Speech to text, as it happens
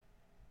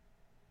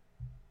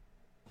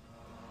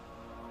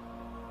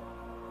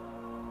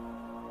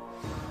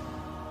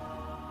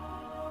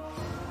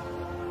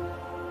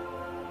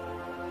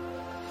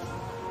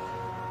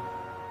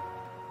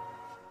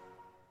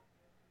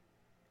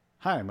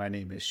Hi, my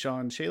name is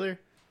Sean Shaler.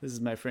 This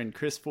is my friend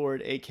Chris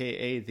Ford,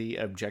 aka The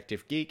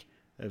Objective Geek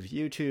of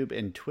YouTube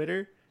and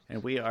Twitter.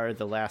 And we are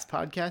the Last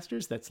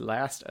Podcasters. That's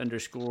last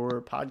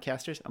underscore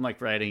podcasters. I'm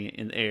like writing it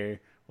in the air.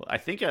 Well, I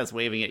think I was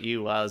waving at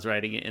you while I was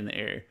writing it in the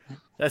air.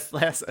 That's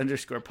last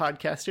underscore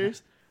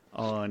podcasters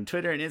on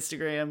Twitter and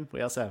Instagram.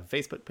 We also have a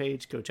Facebook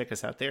page. Go check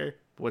us out there.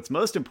 But what's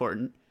most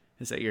important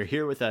is that you're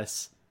here with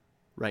us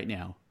right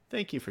now.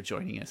 Thank you for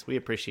joining us. We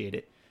appreciate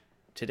it.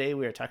 Today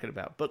we are talking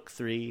about Book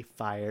 3,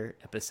 Fire,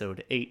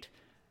 Episode 8,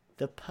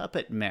 The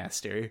Puppet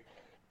Master.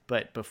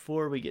 But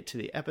before we get to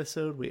the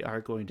episode, we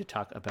are going to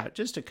talk about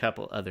just a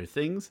couple other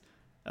things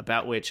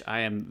about which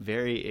I am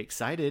very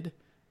excited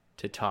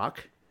to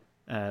talk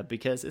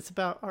because it's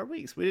about our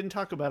weeks. We didn't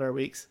talk about our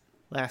weeks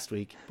last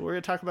week, but we're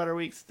going to talk about our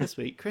weeks this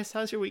week. Chris,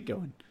 how's your week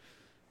going?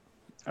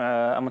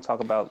 I'm going to talk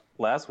about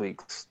last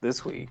week's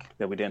this week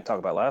that we didn't talk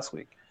about last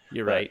week.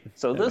 You're right.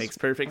 So that makes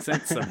perfect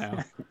sense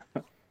somehow.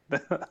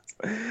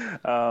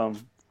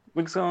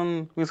 Week's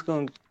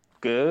going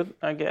good,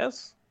 I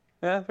guess.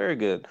 Yeah, very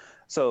good.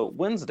 So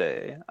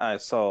Wednesday, I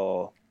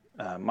saw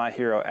My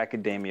Hero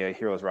Academia: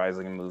 Heroes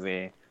Rising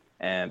movie,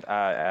 and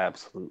I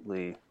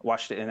absolutely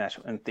watched it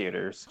in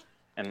theaters,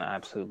 and I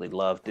absolutely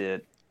loved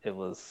it. It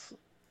was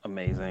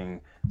amazing.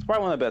 It's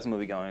probably one of the best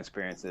movie going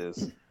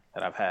experiences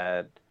that I've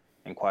had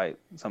in quite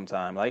some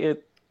time.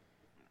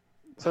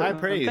 So high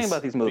praise. The thing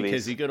about these movies,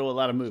 because you go to a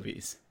lot of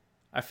movies.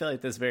 I feel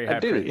like that's very high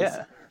praise.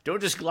 Yeah. Don't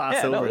just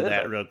gloss over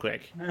that real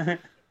quick.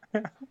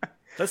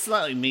 That's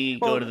not like me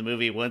going to the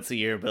movie once a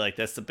year, but like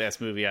that's the best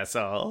movie I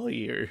saw all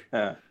year.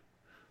 Yeah.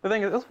 The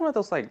thing is, it's one of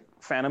those like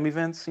fandom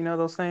events, you know,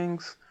 those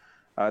things,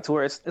 to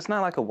where it's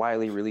not like a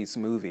widely released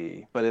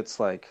movie, but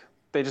it's like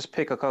they just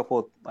pick a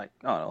couple, like,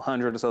 I don't know,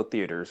 100 or so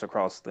theaters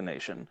across the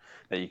nation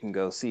that you can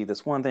go see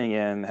this one thing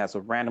in. It has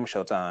a random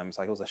showtime. It's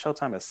like it was a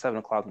showtime at 7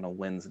 o'clock on a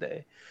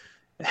Wednesday.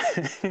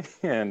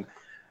 and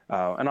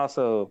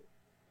also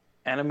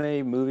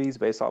anime movies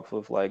based off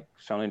of like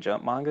Shonen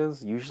Jump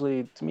mangas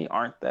usually to me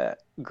aren't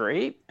that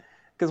great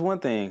because one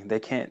thing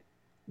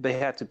they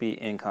have to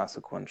be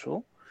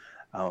inconsequential.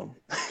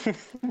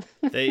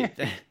 They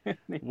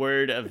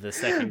word of the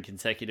second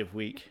consecutive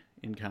week,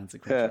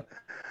 inconsequential.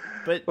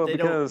 But they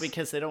don't,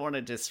 because they don't want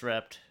to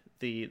disrupt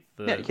the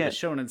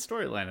shonen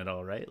storyline at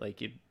all, right? Like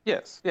you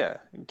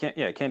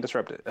can't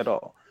disrupt it at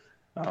all.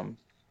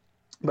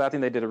 But I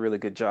think they did a really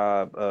good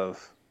job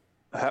of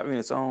having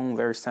its own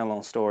very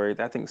standalone story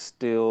that I think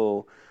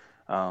still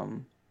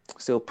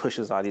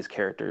pushes all these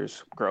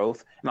characters'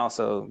 growth, and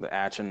also the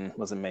action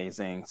was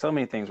amazing. So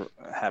many things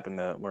happened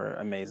that were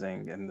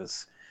amazing in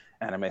this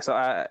anime.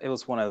 So it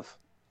was one of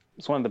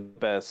the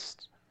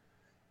best.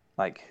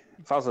 Like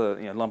if I was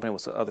lumping it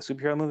with other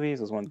superhero movies,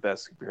 it was one of the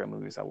best superhero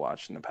movies I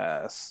watched in the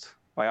past.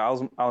 Like I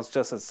was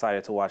just as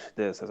excited to watch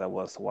this as I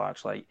was to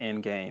watch like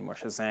Endgame or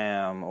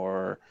Shazam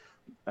or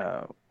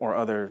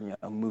other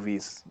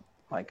movies,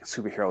 like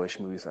superhero-ish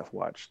movies I've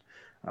watched.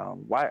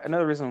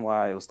 Another reason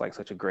why it was like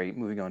such a great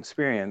movie-going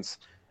experience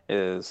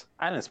is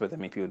I didn't expect that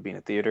many people would be in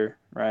a theater,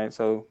 right?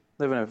 So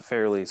live in a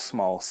fairly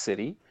small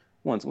city.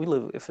 We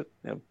live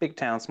in a big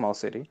town, small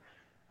city,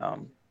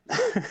 and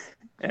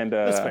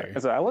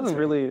so I wasn't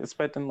really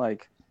expecting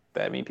like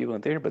that many people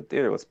in the theater, but the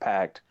theater was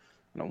packed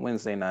on a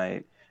Wednesday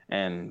night,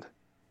 and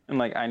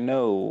like I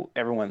know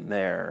everyone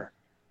there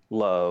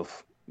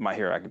love My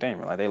Hero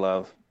Academia, like they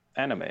love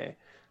anime.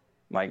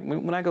 Like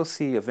when I go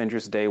see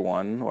Avengers Day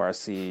One or I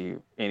see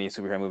any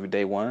superhero movie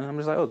Day One, I'm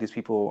just like, oh, these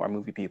people are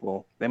movie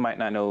people. They might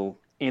not know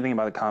anything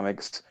about the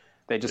comics.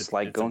 They just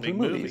like going to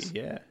movies.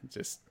 Yeah,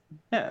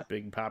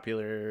 big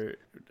popular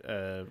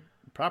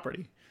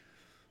property.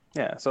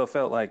 Yeah, so it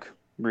felt like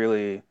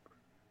I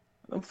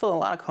felt a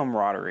lot of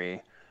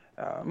camaraderie.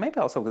 Maybe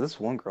also because this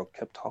one girl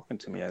kept talking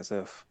to me as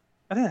if,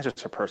 I think that's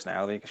just her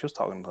personality, because she was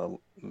talking to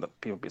the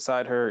people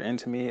beside her and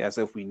to me as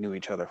if we knew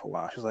each other for a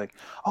while. She was like,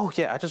 "Oh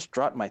yeah, I just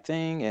dropped my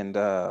thing," and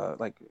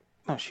no,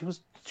 she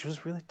was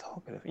really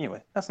talkative.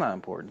 Anyway, that's not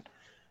important.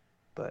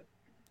 But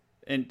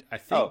and I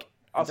think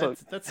also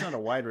that's not a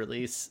wide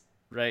release,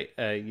 right?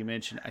 You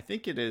mentioned, I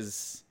think it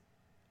is.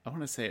 I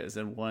want to say it was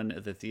in one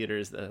of the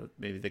theaters,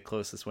 maybe the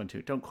closest one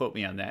to. Don't quote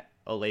me on that,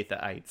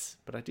 Olathe-ites,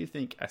 but I do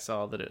think I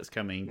saw that it was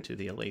coming to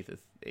the Olathe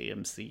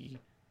AMC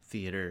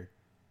theater,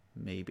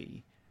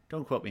 maybe.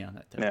 Don't quote me on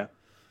that, though.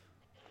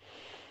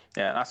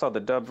 Yeah, and I saw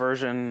the dub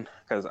version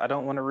because I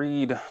don't want to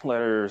read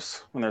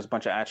letters when there's a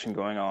bunch of action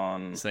going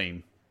on.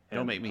 Same.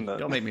 Don't make me read.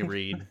 Don't make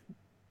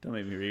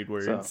me read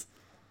words. So,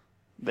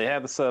 they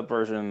had the sub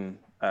version,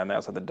 and they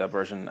also had the dub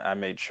version. I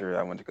made sure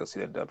I went to go see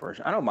the dub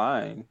version. I don't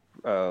mind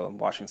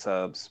watching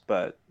subs,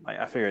 but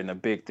I figured in a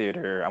big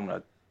theater, I'm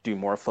gonna do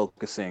more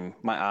focusing.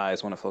 My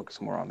eyes want to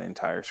focus more on the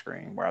entire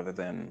screen rather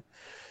than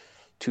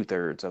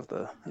 2/3 of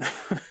the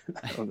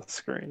of the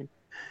screen.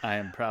 I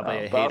am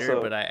probably a hater,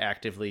 but I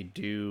actively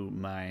do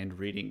mind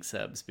reading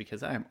subs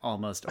because I am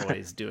almost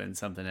always doing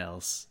something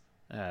else,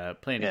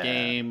 playing a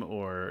game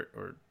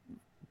or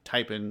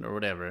typing or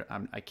whatever.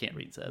 I can't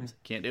read subs.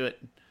 Can't do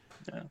it.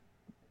 Yeah.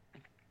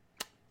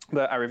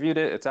 But I reviewed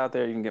it. It's out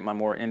there. You can get my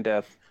more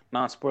in-depth,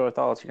 non-spoiler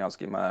thoughts. You can also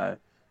get my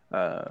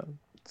uh,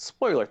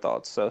 spoiler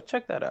thoughts. So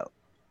check that out.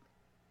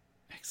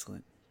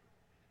 Excellent.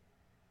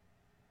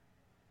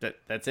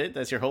 That's it.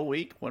 That's your whole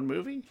week. One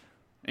movie.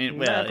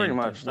 And, Yeah, pretty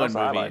much. One That's the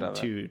movie highlight and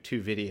of it.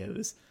 two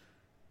videos.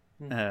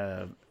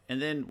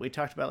 And then we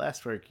talked about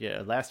last week.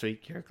 Your last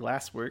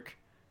work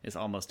is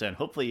almost done.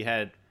 Hopefully you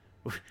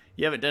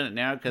haven't done it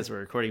now because we're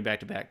recording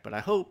back to back. But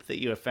I hope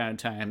that you have found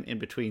time in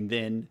between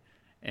then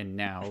and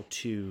now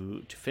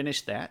to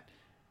finish that,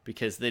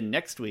 because then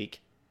next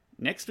week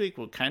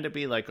will kind of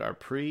be like our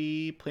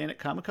pre-Planet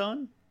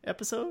Comic-Con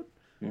episode,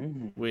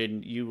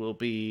 when you will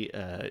be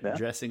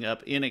dressing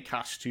up in a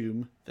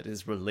costume that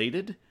is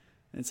related.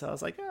 And so I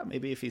was like,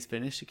 maybe if he's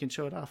finished, he can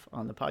show it off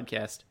on the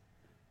podcast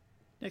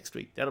next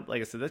week. That'll,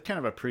 like I said, that's kind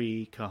of a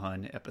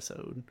pre-con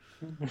episode.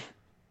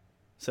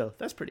 So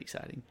that's pretty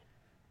exciting.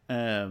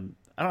 I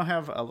don't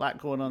have a lot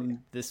going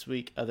on this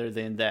week other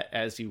than that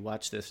as you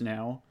watch this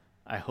now,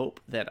 I hope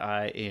that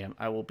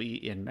I will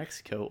be in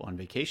Mexico on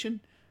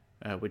vacation,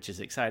 which is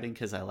exciting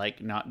because I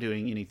like not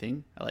doing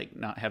anything. I like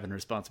not having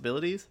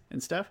responsibilities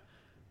and stuff.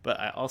 But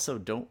I also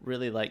don't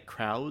really like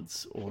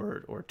crowds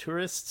or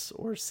tourists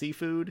or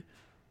seafood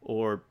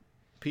or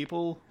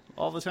people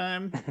all the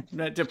time.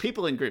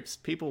 People in groups.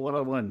 People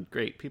one-on-one,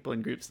 great. People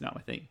in groups, not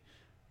my thing.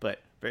 But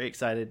very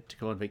excited to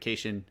go on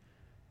vacation.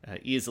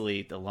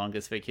 Easily the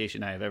longest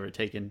vacation I have ever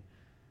taken.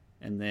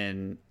 And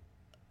then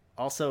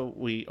also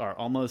we are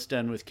almost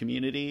done with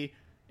Community.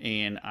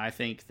 And I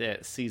think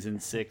that season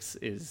 6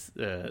 is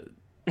I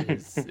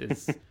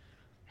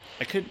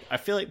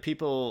feel like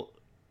people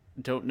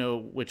don't know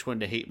which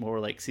one to hate more,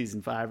 like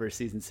season 5 or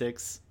season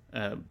 6.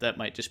 That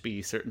might just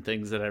be certain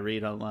things that I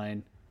read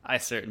online. I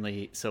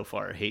certainly so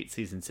far hate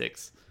season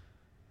 6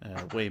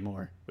 way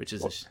more, which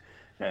is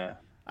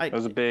it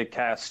was a big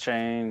cast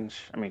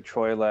change. I mean,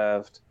 Troy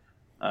left,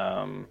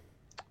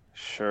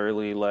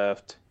 Shirley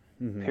left,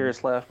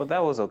 Pierce left, but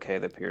that was okay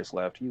that Pierce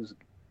left. He was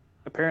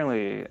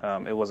apparently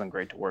it wasn't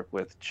great to work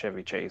with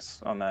Chevy Chase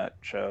on that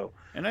show.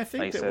 And I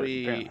think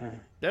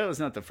that was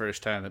not the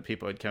first time that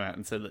people had come out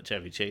and said that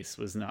Chevy Chase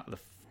was not the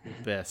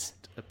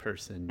best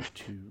person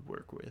to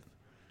work with.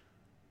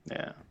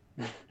 Yeah.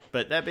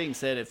 But that being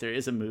said, if there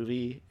is a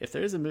movie,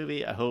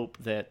 I hope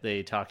that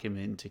they talk him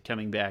into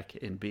coming back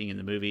and being in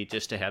the movie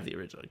just to have the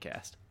original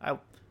cast. I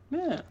hope.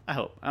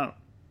 I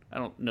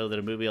don't know that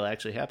a movie will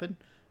actually happen,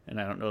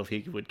 and I don't know if he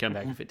would come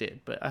back if it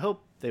did, but I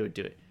hope they would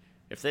do it.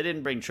 If they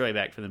didn't bring Troy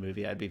back for the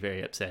movie, I'd be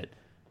very upset.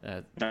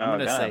 I'm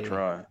gonna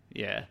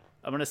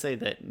say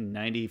that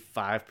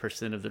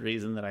 95% of the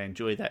reason that I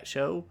enjoy that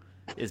show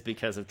is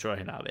because of Troy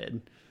and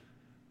Abed.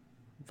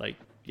 Like,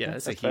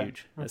 that's a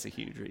huge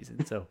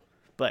reason. So,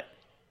 but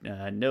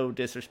no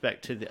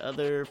disrespect to the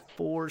other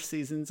 4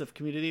 seasons of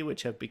Community,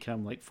 which have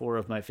become like 4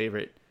 of my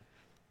favorite.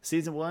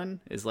 Season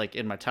 1 is like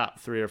in my top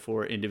 3 or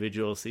 4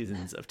 individual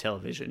seasons of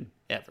television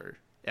ever,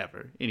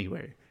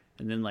 anywhere.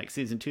 And then like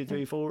season 2,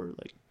 3, 4,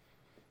 like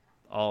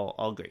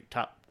all great,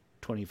 top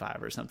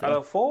 25 or something. Out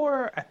of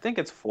 4, I think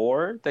it's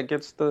 4 that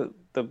gets the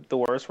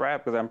worst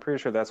rap, because I'm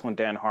pretty sure that's when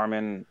Dan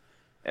Harmon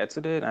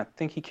exited. I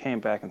think he came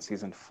back in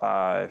season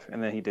 5,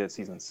 and then he did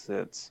season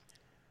 6.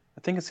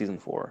 I think it's season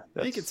 4.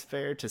 I think it's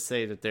fair to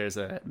say that there's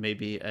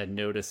maybe a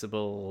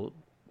noticeable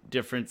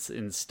difference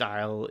in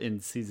style in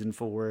season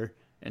 4,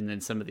 and then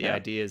some of the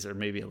ideas are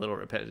maybe a little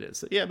repetitive.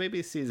 So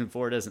maybe season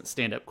 4 doesn't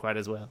stand up quite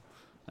as well,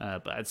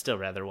 but I'd still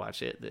rather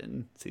watch it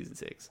than season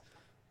 6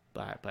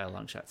 by a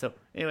long shot. So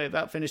anyway,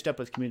 about finished up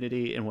with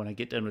Community, and when I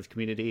get done with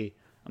Community,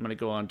 I'm going to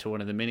go on to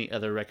one of the many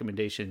other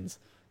recommendations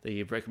that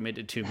you've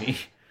recommended to me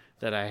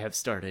that I have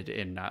started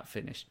and not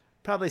finished.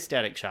 Probably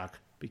Static Shock,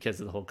 because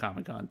of the whole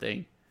Comic-Con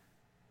thing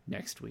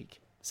next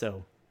week.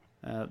 So,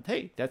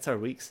 hey, that's our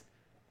weeks.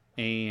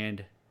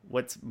 And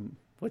what's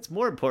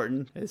more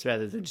important is,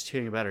 rather than just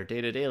hearing about our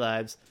day-to-day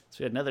lives, so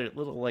we had another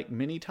little like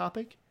mini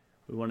topic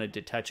we wanted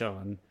to touch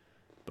on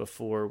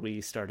before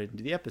we started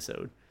into the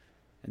episode.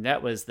 And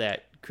that was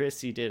that,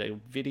 Chris, you did a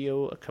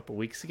video a couple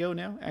weeks ago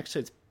now.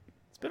 Actually, it's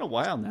been a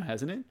while now,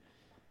 hasn't it?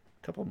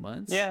 A couple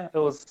months? Yeah, it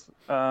was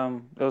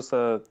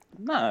the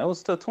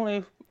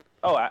 20.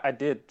 Oh, I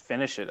did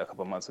finish it a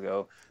couple months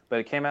ago, but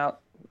it came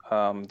out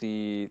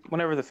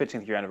whenever the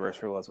 15th year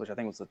anniversary was, which I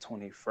think was the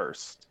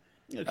 21st.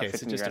 Okay, 15th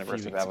so just year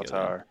anniversary of ago,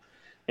 Avatar.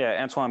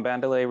 Yeah, Antoine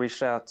Bandelet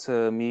reached out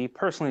to me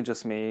personally,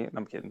 just me.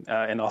 I'm kidding,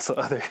 and also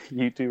other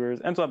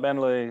YouTubers. Antoine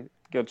Bandelet,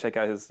 go check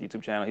out his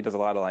YouTube channel. He does a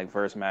lot of like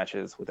verse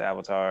matches with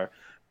Avatar.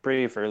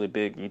 Pretty fairly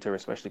big YouTuber,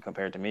 especially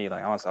compared to me.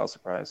 Like, honestly, I was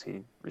surprised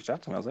he reached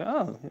out to me. I was like,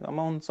 oh, I'm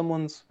on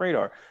someone's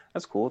radar.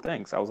 That's cool.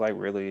 Thanks. I was like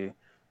really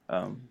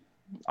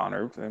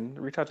honored and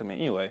reached out to me.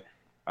 Anyway,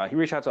 he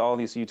reached out to all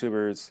these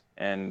YouTubers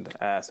and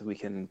asked if we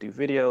can do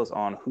videos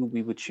on who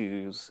we would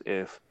choose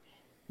if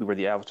we were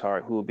the Avatar,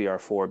 who would be our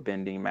 4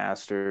 bending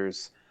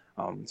masters.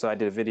 So I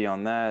did a video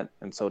on that,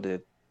 and so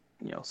did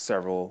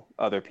several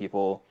other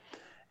people.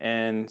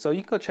 And so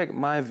you can go check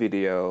my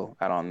video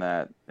out on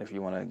that if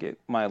you want to get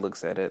my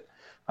looks at it.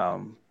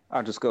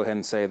 I'll just go ahead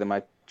and say that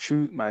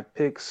my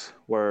picks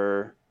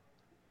were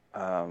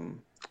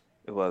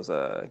it was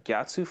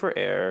Gyatso for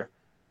air,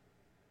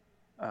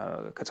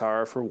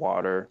 Katara for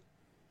water,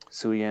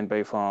 Suyin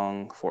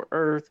Beifong for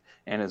Earth,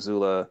 and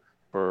Azula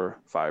for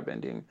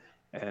Firebending.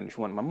 And if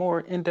you want my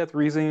more in-depth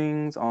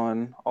reasonings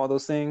on all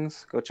those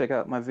things, go check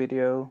out my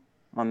video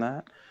on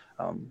that.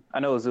 I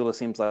know Azula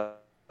seems like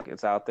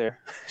it's out there.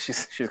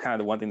 She's kind of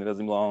the one thing that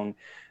doesn't belong.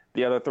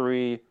 The other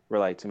three were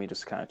like to me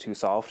just kind of too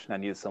soft, and I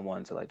needed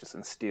someone to like just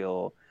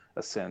instill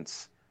a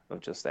sense of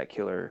just that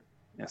killer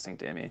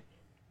instinct in me.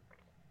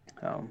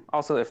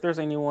 Also, if there's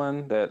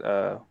anyone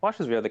that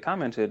watches video that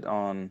commented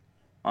on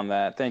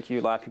that, thank you.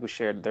 A lot of people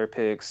shared their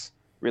picks,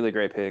 really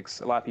great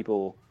picks. A lot of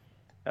people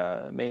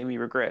made me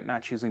regret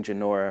not choosing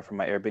Jinora for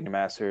my Airbender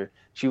Master.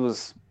 She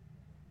was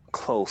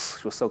close.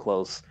 She was so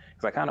close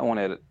because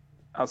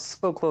I was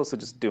so close to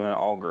just doing an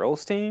all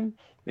girls team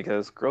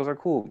because girls are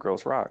cool,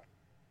 girls rock.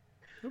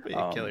 It'll be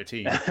a killer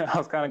team. I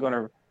was kind of going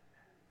to.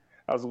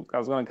 I was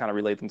going to kind of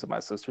relate them to my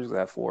sisters. I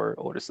have 4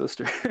 older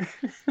sisters,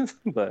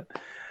 but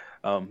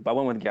I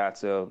went with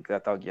Gyatso because I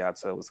thought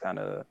Gyatso was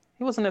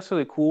he wasn't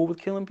necessarily cool with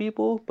killing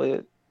people,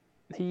 but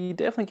he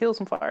definitely killed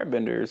some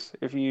firebenders.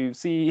 If you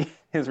see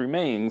his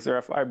remains, there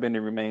are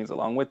firebender remains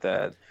along with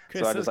that.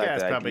 Chris, so I those just like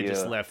guys the probably idea.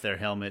 just left their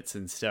helmets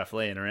and stuff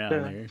laying around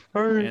there.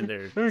 All right, and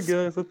they're hey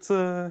guys, let's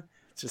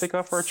just take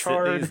off our sit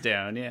chart. these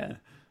down. Yeah,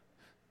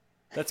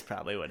 that's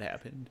probably what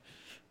happened.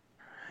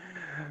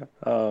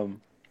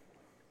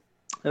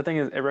 The thing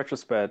is, in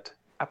retrospect,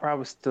 I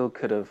probably still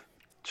could have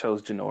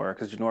chose Jinora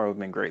because Jinora would have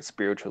been great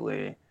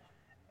spiritually,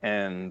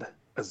 and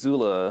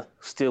Azula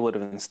still would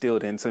have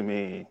instilled into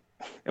me.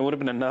 It would have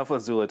been enough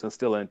Azula to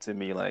instill into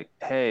me, like,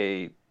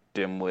 hey,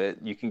 dimwit,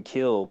 you can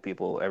kill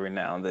people every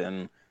now and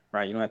then,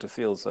 right? You don't have to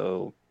feel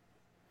so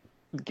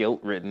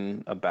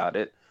guilt-ridden about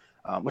it.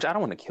 Which I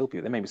don't want to kill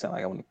people. That made me sound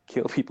like I want to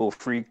kill people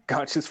free,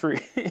 conscious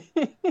free.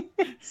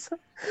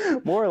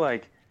 More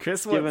like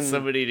Chris wants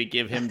somebody to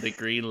give him the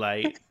green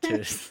light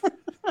to.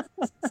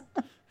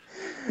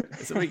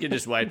 Somebody could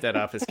just wipe that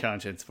off his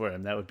conscience for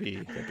him. That'd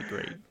be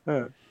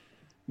great.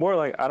 More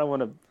like I don't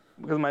want to,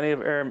 because my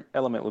native air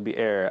element would be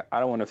air. I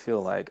don't want to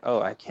feel like,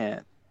 oh, I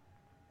can't.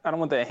 I don't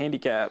want that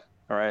handicap.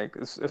 All right,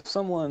 if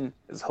someone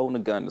is holding a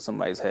gun to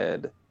somebody's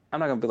head, I'm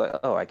not gonna be like,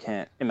 oh, I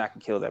can't, and I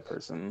can kill that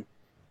person.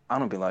 I'm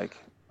gonna be like,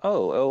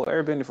 oh,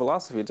 airbending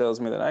philosophy tells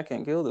me that I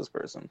can't kill this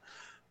person.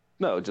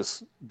 No,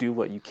 just do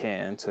what you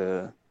can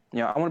to, I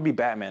want to be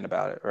Batman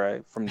about it,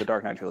 right? From the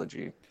Dark Knight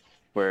trilogy,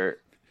 where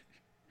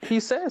he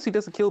says he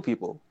doesn't kill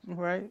people,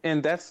 right?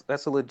 And that's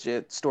a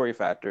legit story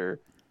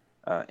factor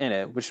in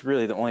it, which is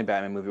really the only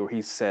Batman movie where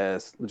he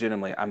says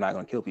legitimately, I'm not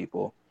going to kill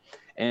people.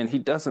 And he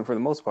doesn't for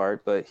the most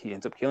part, but he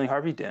ends up killing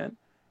Harvey Dent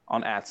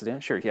on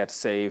accident. Sure, he had to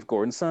save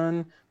Gordon's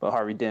son, but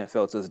Harvey Dent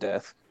fell to his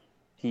death.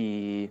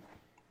 He,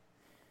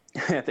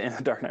 at the end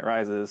of Dark Knight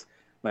Rises,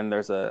 when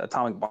there's an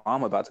atomic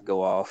bomb about to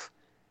go off,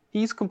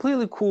 he's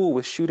completely cool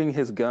with shooting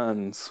his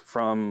guns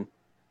from,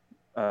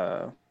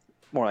 more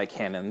like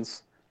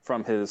cannons,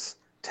 from his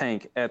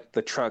tank at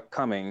the truck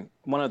coming.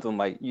 One of them,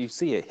 like, you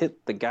see it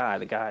hit the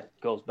guy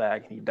goes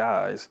back and he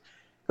dies.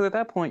 Because at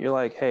that point, you're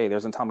like, hey,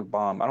 there's an atomic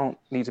bomb. I don't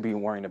need to be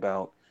worrying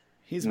about.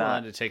 He's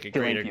willing to take a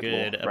greater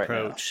good right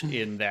approach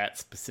in that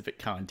specific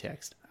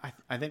context.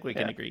 I think we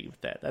can agree with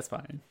that. That's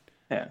fine.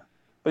 Yeah.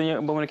 But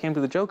when it came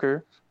to the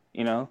Joker,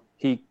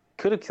 he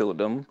could have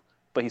killed him,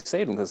 but he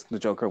saved him because the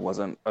Joker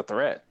wasn't a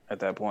threat at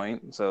that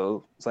point.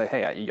 So it's like,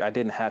 hey, I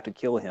didn't have to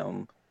kill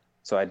him,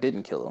 so I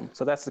didn't kill him.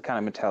 So that's the kind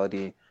of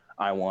mentality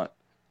I want.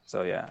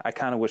 So yeah, I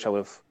kind of wish I would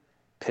have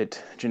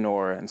picked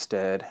Jinora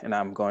instead, and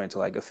I'm going to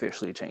like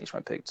officially change my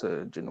pick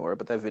to Jinora,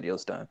 but that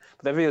video's done.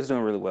 But that video's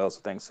doing really well, so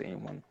thanks to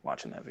anyone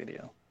watching that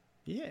video.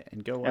 Yeah,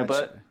 and go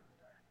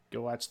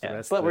watch the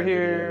rest but of we're the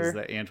here videos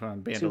that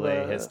Antoine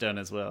Bandelet has done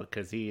as well,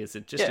 because he is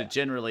a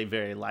generally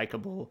very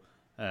likable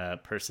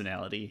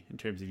personality in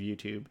terms of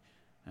YouTube.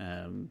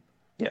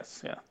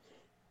 Yes, yeah.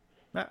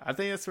 I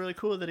think that's really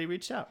cool that he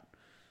reached out.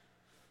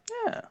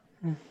 Yeah.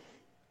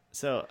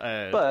 So,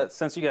 but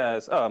since you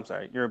guys, I'm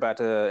sorry, you're about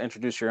to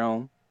introduce your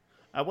own.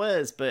 I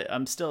was, but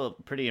I'm still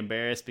pretty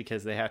embarrassed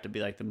because they have to be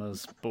like the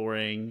most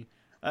boring.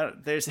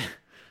 It's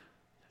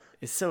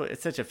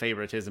such a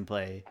favoritism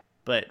play.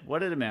 But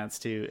what it amounts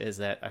to is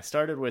that I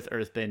started with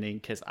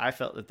earthbending because I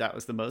felt that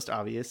was the most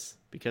obvious,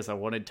 because I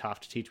wanted Toph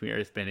to teach me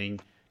earthbending,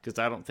 because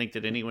I don't think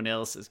that anyone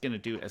else is going to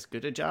do as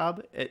good a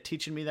job at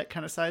teaching me that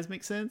kind of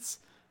seismic sense.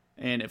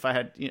 And if I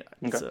had,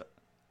 okay.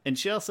 And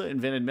she also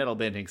invented metal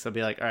bending, so I'd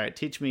be like, all right,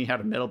 teach me how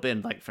to metal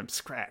bend like from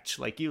scratch,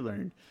 like you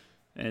learned.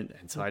 And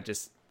so I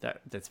just,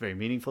 that's very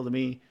meaningful to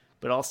me,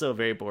 but also a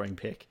very boring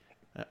pick.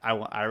 I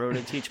want Iroh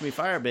to teach me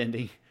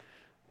firebending.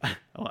 I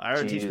want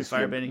Iroh to teach me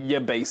firebending. You're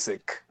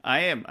basic.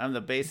 I'm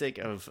the basic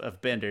of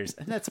benders,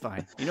 and that's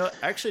fine. I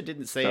actually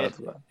didn't say it.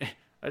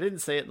 I didn't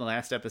say it in the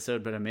last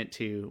episode, but I meant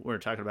to. We were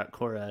talking about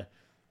Korra,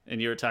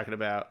 and you were talking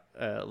about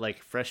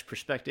like fresh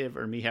perspective,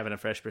 or me having a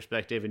fresh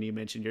perspective, and you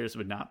mentioned yours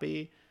would not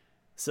be.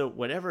 So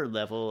whatever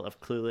level of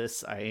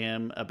clueless I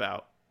am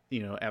about,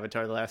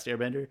 Avatar: The Last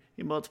Airbender,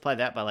 you multiply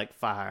that by like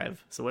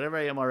 5. So whatever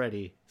I am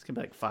already, it's gonna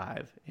be like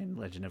 5 in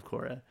Legend of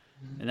Korra,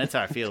 and that's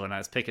how I feel when I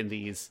was picking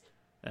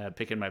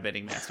my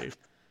bending masters.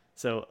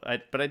 So,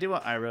 but I do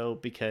want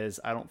Iroh because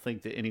I don't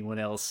think that anyone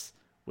else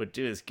would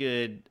do as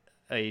good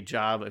a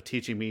job of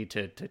teaching me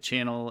to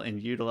channel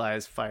and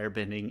utilize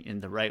firebending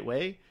in the right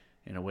way,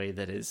 in a way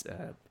that is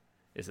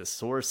a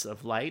source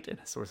of light and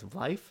a source of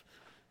life.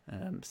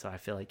 So I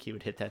feel like he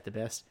would hit that the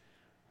best.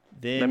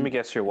 Then Let me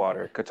guess your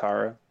water,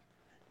 Katara.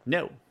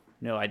 no,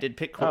 I did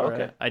pick Korra. Oh,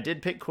 okay. I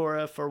did pick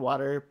Korra for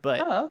water,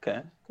 but Oh,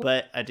 okay.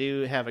 but I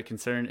do have a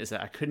concern is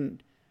that I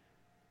couldn't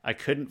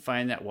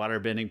find that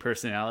waterbending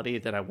personality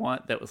that I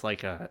want that was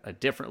like a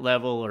different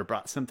level or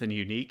brought something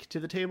unique to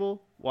the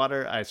table.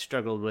 Water, I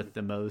struggled with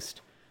the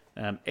most.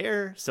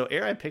 Air,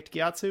 I picked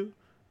Gyatso,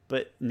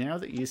 but now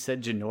that you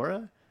said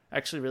Jinora, I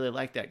actually really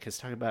like that because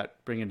talk about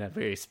bringing a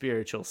very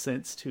spiritual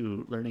sense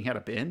to learning how to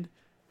bend.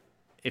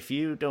 If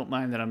you don't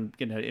mind that I'm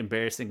going to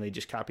embarrassingly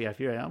just copy off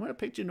here, I'm going to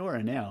pick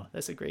Jinora now.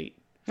 That's a great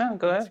No,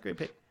 go That's a ahead. great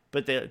pick.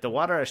 But the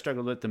water I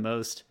struggled with the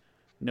most,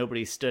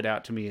 nobody stood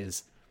out to me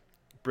as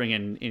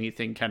bringing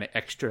anything kind of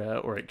extra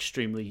or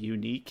extremely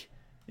unique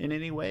in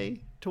any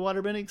way to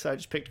waterbending. So I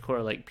just picked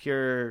Korra, like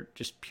pure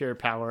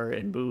power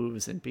and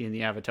moves and being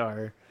the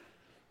avatar.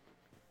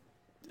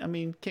 I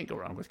mean, can't go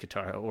wrong with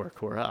Katara or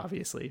Korra,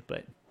 obviously.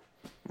 But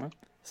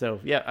so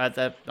yeah,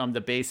 that on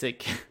the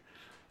basic.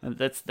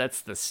 That's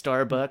the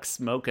Starbucks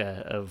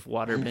mocha of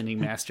waterbending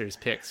masters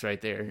picks right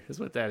there. Is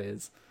what that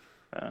is.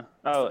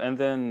 Oh, and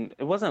then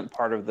it wasn't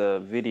part of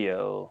the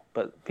video,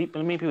 but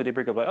many people did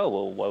bring up like, oh,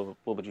 well,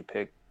 what would you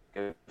pick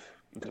if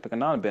you could pick a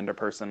non-bender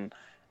person?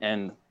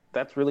 And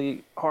that's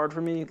really hard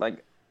for me.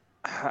 Like,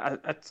 I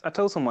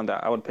told someone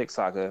that I would pick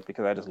Sokka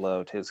because I just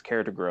loved his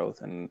character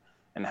growth and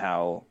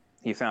how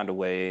he found a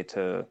way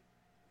to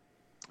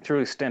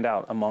really stand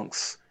out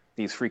amongst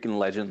these freaking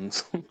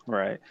legends,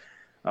 right?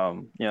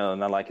 And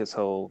I like his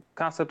whole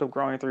concept of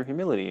growing through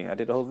humility. I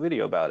did a whole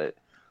video about it,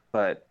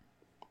 but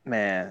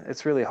man,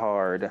 it's really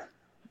hard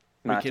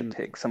not to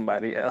pick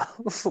somebody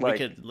else. We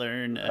could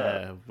learn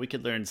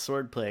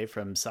swordplay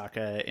from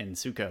Sokka and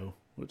Zuko.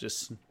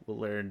 We'll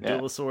learn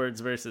dual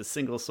swords versus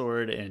single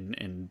sword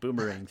and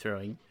boomerang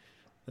throwing.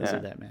 Those are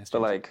that masters.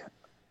 But like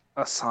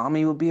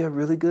Asami would be a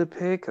really good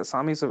pick.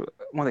 Asami's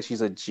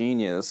she's a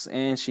genius,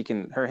 and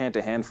her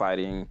hand-to-hand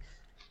fighting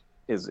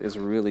is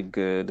really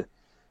good.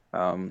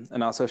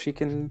 And also she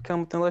can come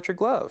with an electric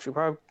glove. She'll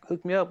probably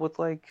hook me up with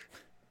like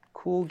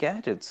cool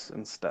gadgets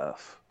and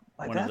stuff.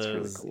 Like that's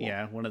really cool.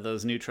 Yeah, one of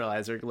those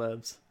neutralizer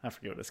gloves. I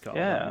forget what it's called.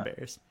 Yeah. I'm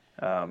embarrassed.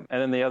 And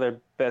then the other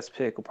best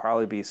pick will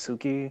probably be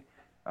Suki.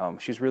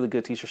 She's a really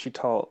good teacher. She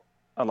taught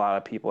a lot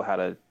of people how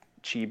to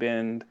chi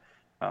bend,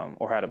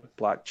 or how to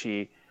block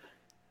chi.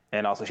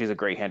 And also she's a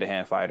great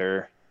hand-to-hand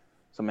fighter.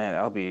 So man,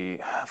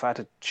 if I had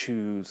to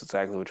choose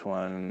exactly which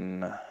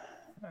one,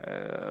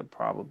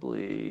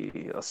 probably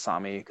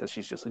Asami, because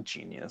she's just a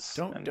genius.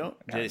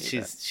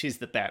 She's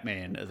the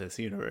Batman of this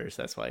universe.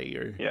 That's why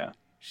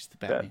she's the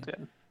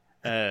Batman.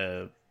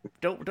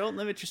 Don't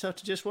limit yourself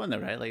to just one though,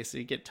 right? Like, so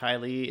you get Ty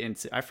Lee,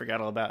 and I forgot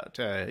all about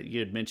you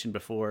had mentioned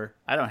before.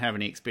 I don't have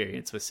any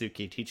experience with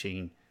Suki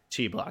teaching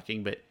chi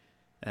blocking, but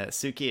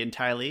Suki and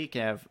Ty Lee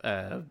can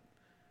have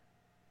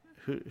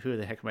who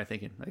the heck am I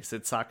thinking? Like I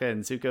said, Sokka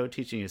and Zuko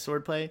teaching you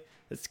swordplay.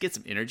 Let's get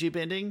some energy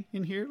bending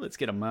in here. Let's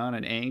get Amon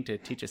and Aang to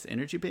teach us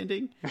energy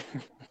bending.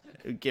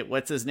 Get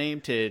what's his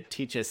name to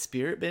teach us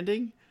spirit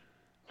bending.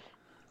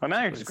 Well,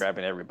 now you're just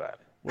grabbing everybody.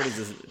 What is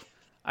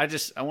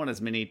this? I want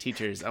as many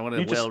teachers. I want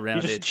a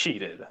well-rounded. You just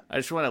cheated. I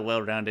just want a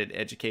well-rounded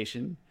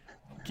education.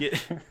 Get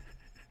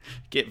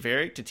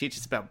Varric to teach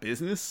us about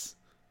business.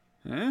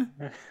 Huh?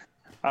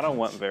 I don't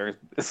want Varric's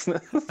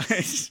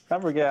business. I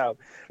forget.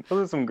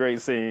 Those are some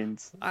great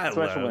scenes,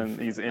 especially when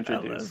he's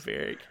introduced. I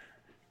love Varric.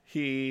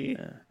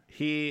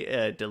 He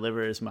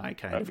delivers my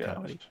kind of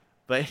comedy.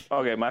 But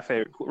okay, my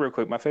favorite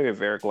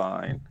Varric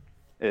line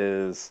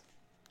is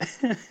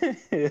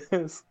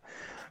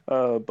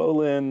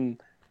Bolin.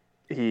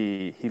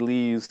 He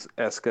leaves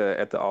Eska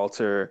at the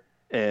altar,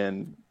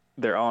 and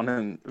they're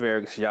on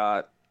Varric's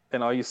yacht,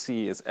 and all you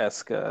see is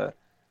Eska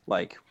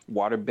like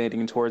water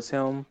bending towards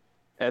him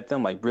at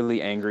them, like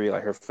really angry,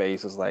 like her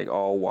face is like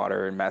all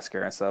water and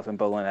mascara and stuff. And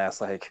Bolin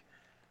asks like,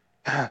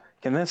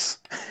 can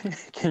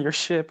your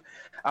ship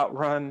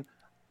outrun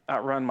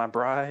my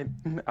bride,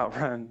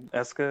 outrun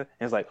Eska? And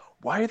he's like,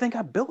 why do you think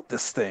I built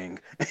this thing?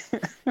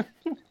 I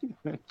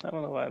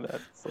don't know why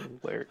that's so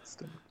hilarious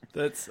to me.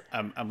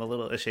 I'm a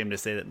little ashamed to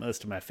say that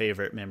most of my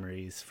favorite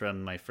memories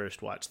from my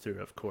first watch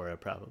through of Korra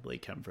probably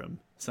come from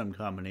some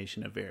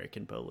combination of Varric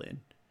and Bolin.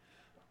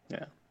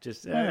 Yeah.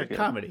 Just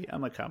comedy.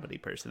 I'm a comedy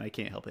person. I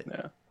can't help it.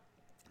 Yeah.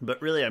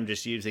 But really, I'm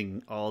just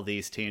using all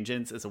these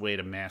tangents as a way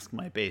to mask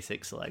my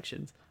basic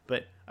selections.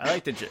 But I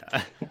like the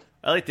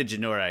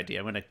Jinora idea.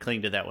 I'm going to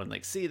cling to that one.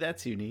 Like, see,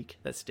 that's unique.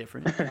 That's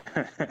different.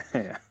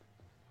 Yeah.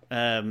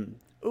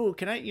 Oh,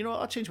 can I?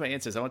 I'll change my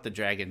answers. I want the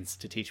dragons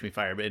to teach me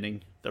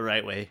firebending the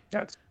right way.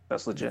 That's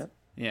legit.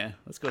 Yeah,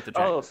 let's go with the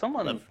dragons. Oh,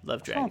 someone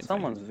love dragons.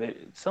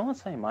 Someone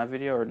saying my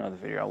video or another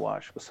video I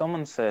watched, but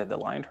someone said the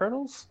lion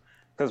turtles,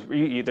 because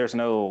there's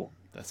no.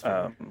 That's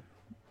fair.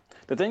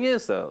 The thing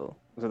is, though,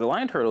 so the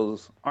lion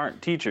turtles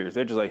aren't teachers.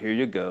 They're just like, here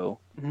you go.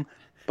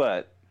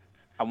 But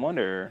I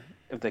wonder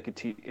if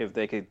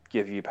they could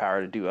give you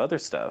power to do other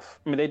stuff.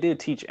 I mean, they did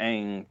teach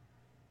Aang,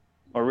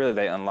 or really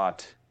they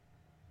unlocked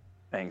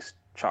Aang's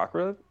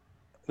chakra.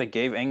 They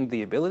gave Aang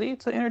the ability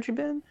to energy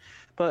bend,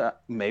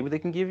 but maybe they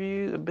can give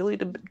you ability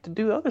to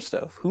do other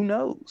stuff. Who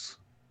knows?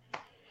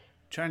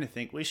 Trying to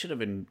think, we should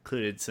have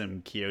included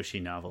some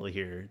Kyoshi novel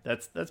here.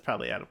 That's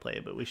probably out of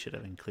play, but we should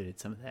have included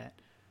some of that.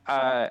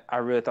 I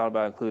really thought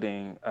about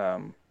including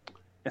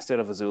instead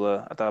of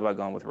Azula, I thought about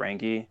going with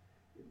Rangi,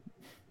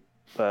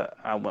 but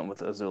I went with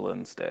Azula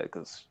instead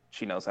because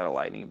she knows how to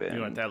lightning bend.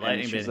 You want that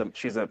lightning bend?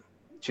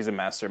 She's a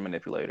master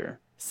manipulator.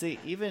 See,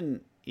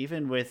 even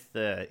with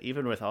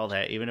all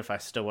that, even if I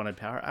still wanted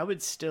power, I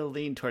would still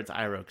lean towards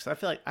Iroh because I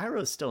feel like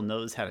Iroh still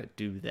knows how to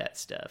do that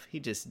stuff. He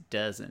just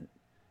doesn't.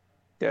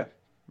 Yeah.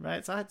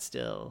 Right, so I'd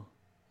still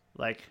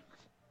like,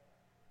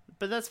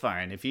 but that's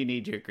fine. If you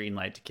need your green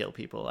light to kill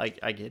people, I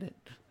get it.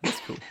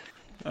 That's cool.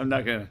 I'm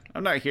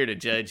not here to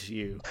judge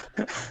you.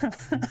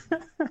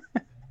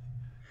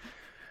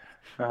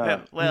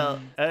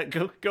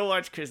 Go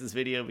watch Chris's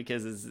video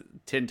because it's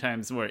 10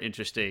 times more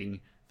interesting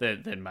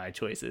than my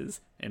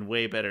choices and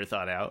way better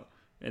thought out.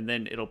 And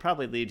then it'll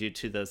probably lead you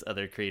to those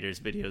other creators'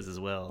 videos as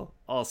well,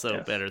 also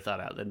yes. Better thought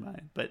out than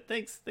mine. But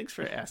thanks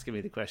for asking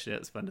me the question. It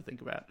was fun to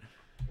think about.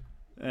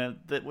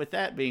 With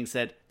that being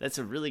said, that's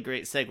a really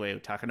great segue. We're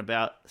talking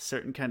about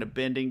certain kind of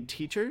bending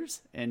teachers,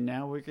 and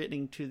now we're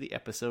getting to the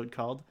episode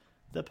called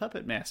The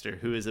Puppet Master,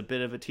 who is a bit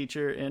of a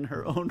teacher in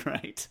her own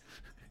right.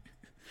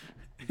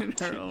 In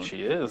her own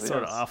she is,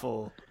 sort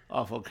of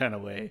awful kind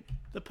of way.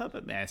 The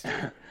Puppet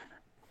Master.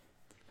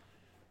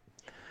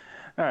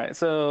 All right,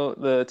 so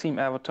the Team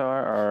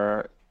Avatar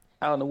are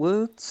out in the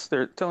woods.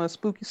 They're telling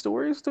spooky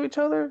stories to each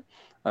other.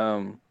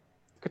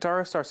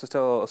 Katara starts to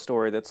tell a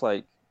story that's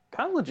like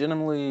kind of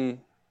legitimately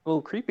a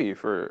little creepy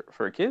for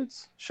a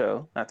kids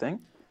show, I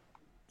think.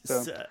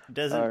 So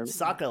doesn't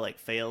Sokka like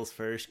fails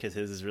first because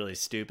his is really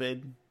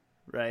stupid,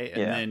 right?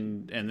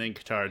 And then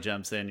Katara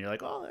jumps in. You're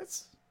like, oh,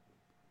 that's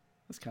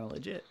kind of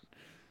legit.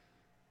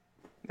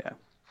 Yeah.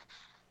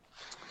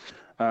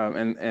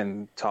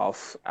 And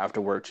Toph,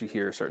 afterwards, you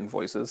hear certain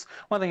voices.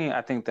 One thing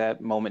I think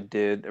that moment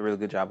did a really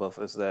good job of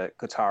is that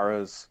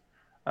Katara's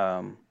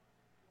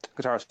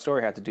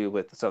story had to do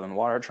with the Southern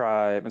Water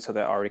Tribe, and so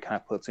that already kind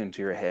of puts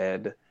into your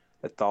head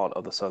the thought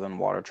of the Southern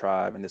Water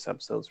Tribe, and this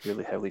episode is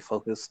really heavily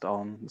focused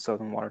on the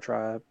Southern Water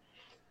Tribe.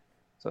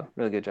 So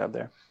really good job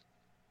there.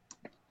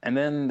 And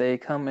then they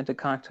come into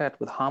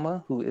contact with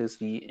Hama, who is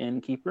the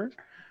innkeeper,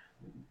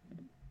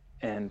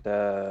 and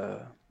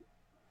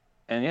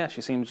yeah,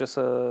 she seems just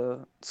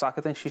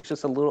Sokka thinks she's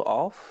just a little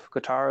off.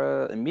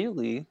 Katara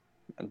immediately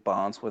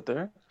bonds with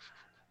her,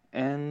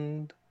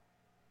 and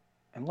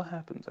what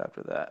happens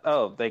after that?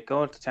 Oh, they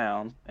go into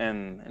town,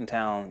 and in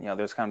town,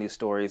 there's kind of these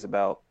stories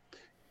about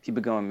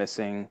people going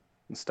missing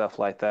and stuff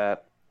like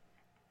that.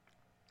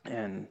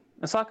 And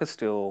Sokka's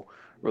still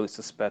really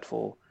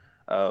suspectful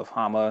of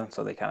Hama,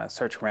 so they kind of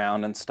search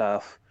around and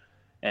stuff,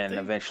 and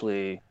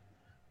eventually...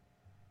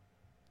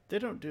 They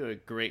don't do a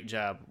great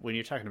job when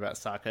you're talking about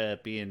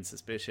Sokka being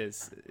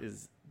suspicious,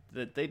 is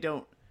that they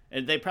don't,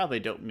 and they probably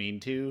don't mean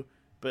to,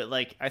 but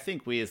like, I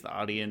think we as the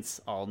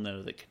audience all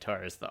know that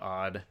Katara is the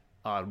odd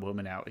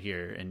woman out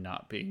here and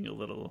not being a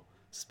little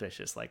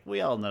suspicious. Like,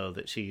 we all know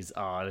that she's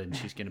odd and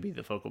she's going to be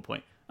the focal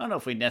point. I don't know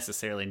if we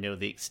necessarily know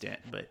the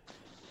extent, but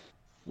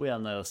we all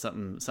know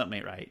something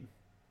ain't right.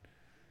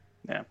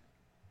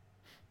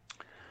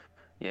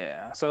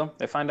 Yeah, so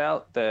they find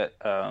out that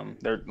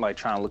they're like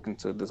trying to look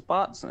into this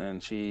box,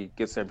 and she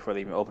gets there before they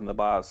even open the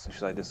box.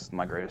 She's like, "This is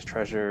my greatest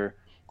treasure.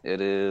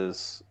 It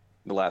is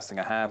the last thing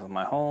I have of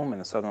my home in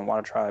the Southern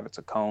Water Tribe. It's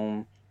a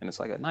comb, and it's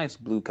like a nice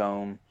blue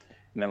comb."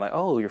 And they're like,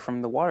 "Oh, you're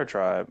from the Water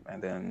Tribe."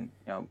 And then,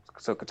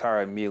 so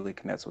Katara immediately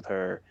connects with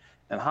her,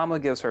 and Hama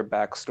gives her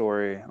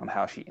backstory on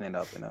how she ended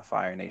up in a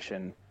Fire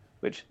Nation.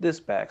 Which this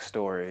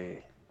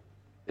backstory,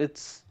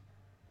 it's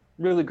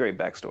really great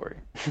backstory.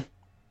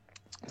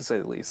 To say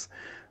the least.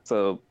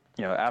 So,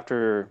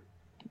 after,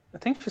 I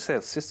think she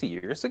said 60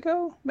 years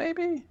ago,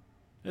 maybe?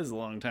 It was a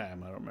long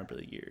time. I don't remember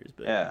the years,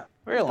 but yeah,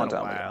 very long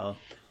time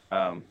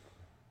ago.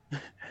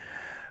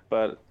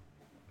 But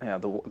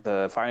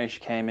the Fire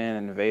Nation came in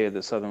and invaded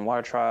the Southern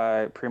Water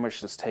Tribe, pretty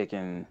much just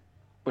taking,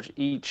 which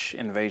each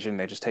invasion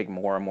they just take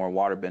more and more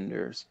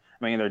waterbenders.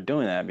 I mean, they're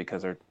doing that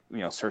because they're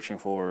searching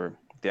for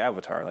the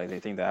Avatar. Like,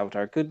 they think the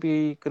Avatar could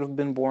have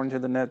been born to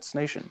the next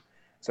nation,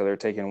 so they're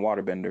taking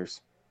waterbenders.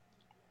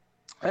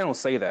 I don't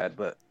say that,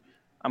 but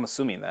I'm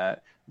assuming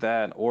that,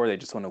 or they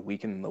just want to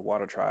weaken the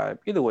Water Tribe.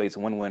 Either way, it's a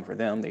win-win for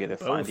them. They either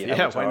find the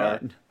Avatar, why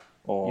not?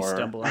 Or you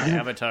stumble on the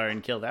Avatar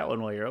and kill that one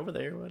while you're over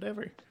there,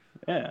 whatever.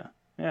 Yeah.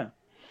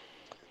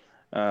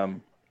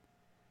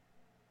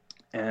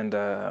 And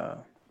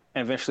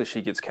eventually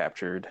she gets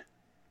captured,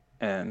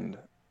 and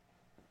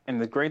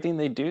the great thing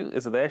they do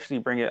is that they actually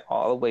bring it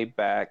all the way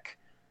back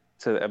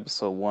to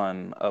episode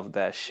 1 of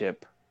that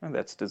ship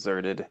that's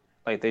deserted.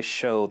 Like, they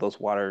show those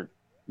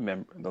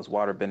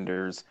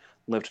waterbenders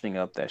lifting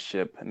up that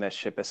ship, and that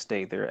ship has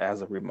stayed there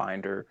as a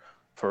reminder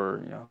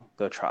for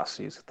the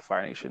atrocities that the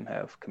Fire Nation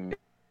have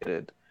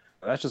committed.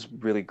 that's just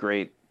really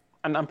great.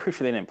 And I'm pretty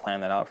sure they didn't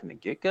plan that out from the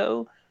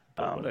get-go.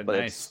 But what a But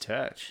nice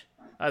touch.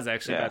 I was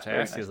actually about to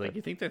very ask you, nice like, touch.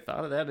 you think they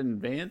thought of that in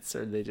advance,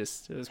 or they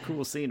just, it was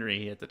cool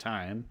scenery at the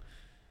time?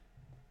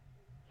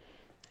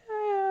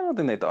 I don't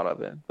think they thought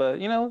of it, but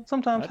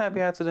sometimes I, happy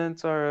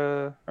accidents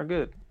are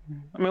good.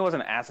 I mean, it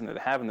wasn't an accident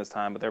that happened this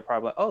time, but they're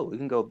probably like, oh, we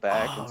can go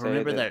back oh, and say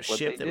remember that that what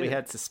they ship that we did.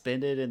 had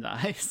suspended in the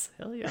ice?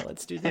 Hell yeah,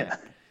 let's do Yeah,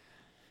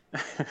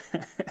 that.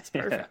 It's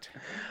yeah. perfect.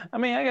 I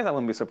mean, I guess I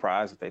wouldn't be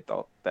surprised if they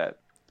thought that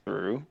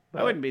through, I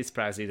but wouldn't be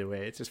surprised either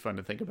way. It's just fun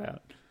to think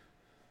about.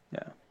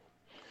 yeah,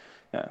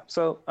 yeah.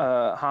 So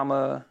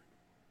Hama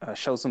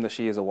shows them that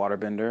she is a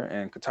waterbender,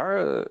 and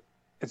Katara,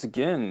 it's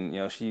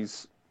again,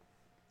 she's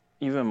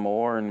even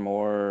more and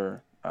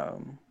more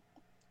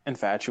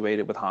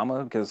infatuated with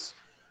Hama because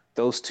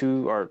those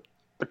two are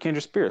the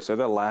kindred spirits. They're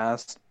the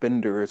last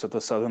benders of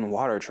the Southern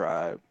Water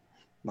Tribe.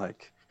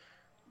 Like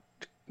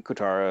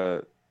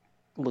Katara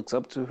looks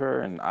up to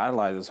her and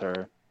idolizes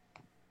her.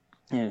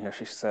 And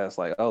she says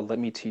like, "Oh, let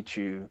me teach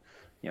you,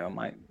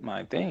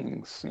 my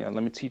things. Let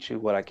me teach you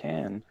what I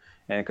can."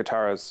 And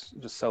Katara's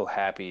just so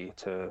happy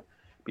to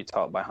be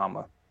taught by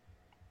Hama.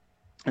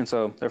 And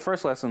so their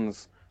first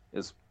lessons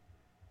is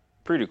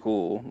pretty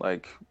cool.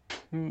 Like,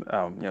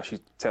 she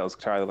tells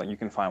Katara like you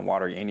can find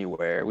water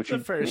anywhere, which The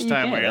first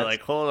time where you're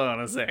like, hold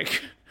on a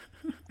sec.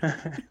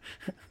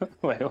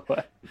 Wait,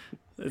 what?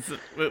 It's,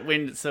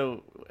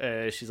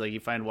 she's like,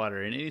 you find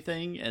water in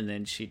anything, and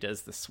then she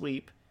does the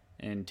sweep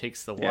and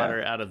takes the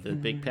water out of the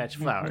big patch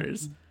of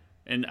flowers.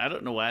 And I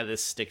don't know why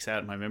this sticks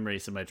out in my memory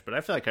so much, but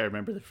I feel like I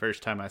remember the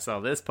first time I saw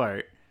this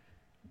part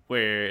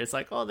where it's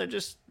like, oh, they're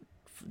just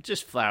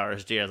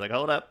flowers. Gee, I was like,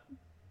 hold up,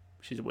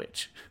 she's a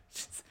witch.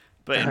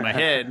 But in my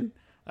head,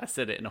 I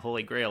said it in a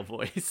Holy Grail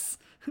voice,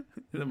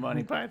 the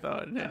Monty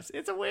Python.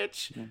 It's a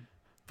witch.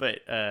 But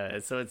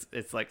so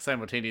it's like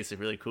simultaneously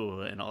really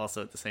cool, and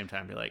also at the same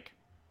time, you're like,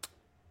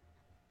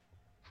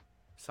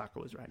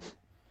 Sokka was right.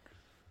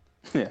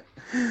 Yeah.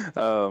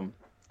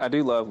 I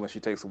do love when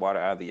she takes the water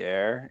out of the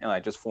air and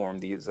like just form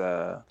these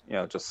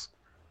just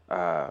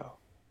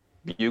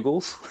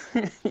bugles.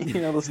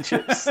 Those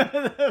chips.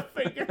 The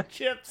finger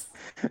chips.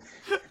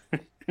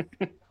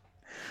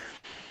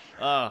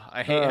 Oh,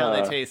 I hate how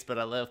they taste, but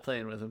I love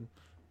playing with them.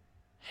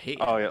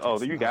 Oh yeah.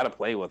 Oh, you gotta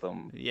play with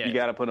them. Yeah. You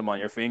gotta put them on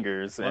your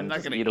fingers Well, I'm and not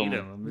just gonna eat eat them.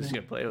 them. I'm just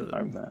gonna play with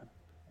them.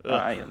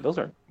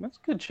 That's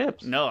good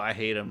chips. No, I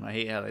hate them. I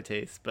hate how they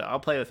taste. But I'll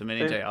play with them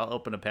any day. I'll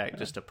open a pack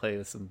just to play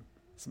with some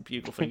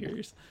bugle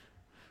fingers.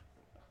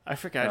 I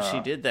forgot she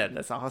did that.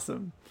 That's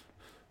awesome.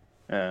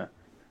 Yeah.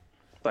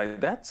 Like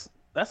that's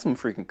some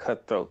freaking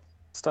cutthroat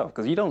stuff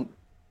because you don't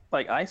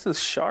like ice is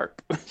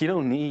sharp. You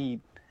don't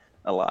need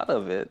a lot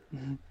of it.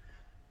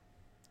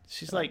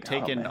 She's like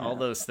taking all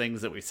those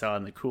things that we saw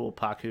in the cool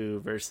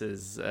Paku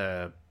versus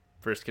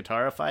first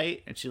Katara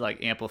fight, and she's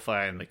like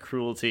amplifying the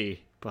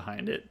cruelty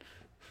behind it.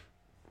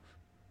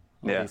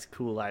 All these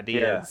cool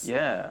ideas.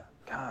 Yeah.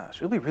 Gosh,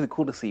 it would be really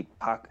cool to see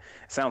Pac.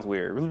 It sounds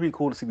weird. Really, really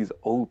cool to see these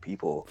old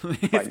people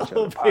fight each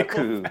other.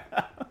 Paku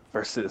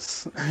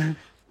versus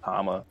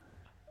Hama.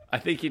 I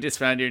think you just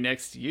found your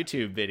next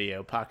YouTube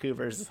video: Paku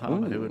versus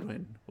Hama. Who would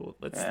win? Well,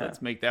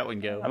 let's make that one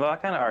go. Although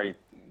I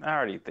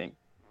already think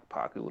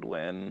Paku would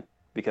win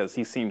because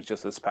he seems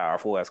just as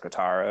powerful as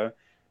Katara. And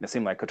it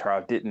seemed like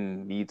Katara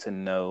didn't need to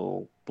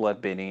know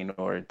bloodbending in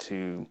order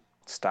to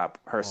stop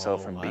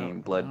herself from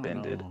being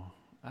bloodbended.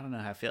 I don't know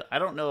how I feel. I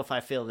don't know if I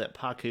feel that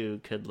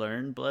Paku could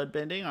learn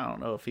bloodbending. I don't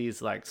know if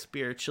he's like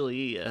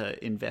spiritually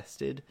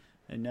invested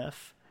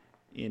enough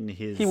in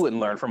his. He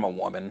wouldn't learn from a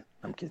woman.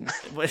 I'm kidding.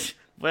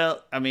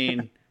 Well, I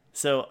mean,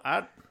 so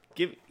I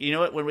give. You know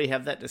what? When we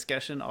have that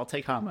discussion, I'll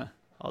take Hama.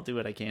 I'll do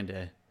what I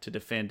can to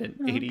defend an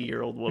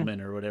 80-year-old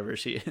woman or whatever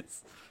she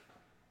is.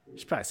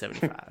 She's probably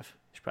 75.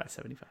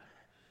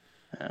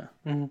 Yeah.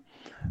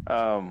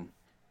 Mm-hmm.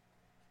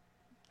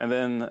 And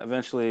then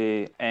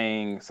eventually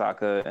Aang,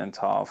 Sokka, and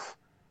Toph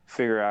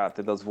figure out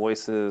that those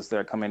voices that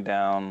are coming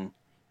down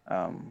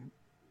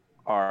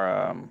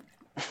are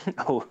I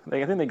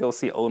think they go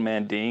see Old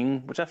Man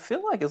Ding, which I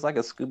feel like is like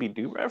a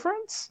Scooby-Doo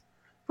reference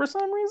for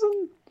some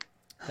reason.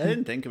 I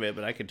didn't think of it,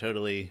 but I could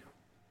totally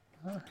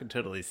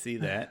see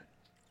that.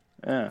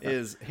 Yeah.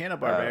 Is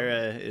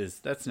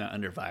Hanna-Barbera that's not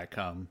under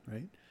Viacom,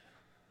 right?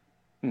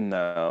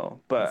 No,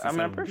 but I mean,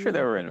 I'm pretty sure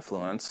they were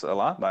influenced a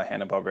lot by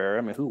Hanna-Barbera.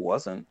 I mean, who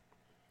wasn't?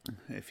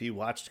 If you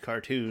watched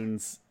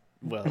cartoons,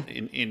 well,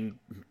 in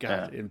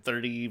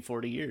 30,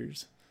 40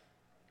 years.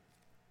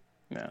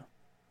 Yeah.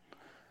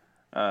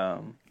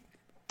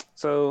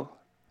 So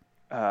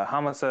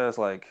Hama says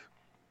like,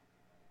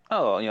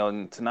 oh,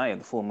 tonight at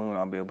the full moon,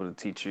 I'll be able to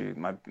teach you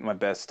my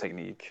best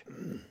technique.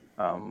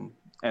 And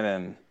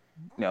then,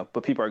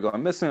 but people are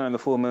going missing on the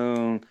full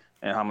moon.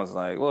 And Hama's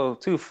like, well,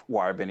 2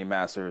 waterbending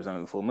masters under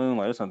the full moon.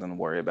 Like, there's nothing to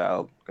worry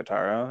about,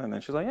 Katara. And then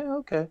she's like, yeah,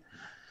 okay.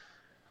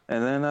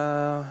 And then,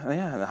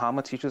 and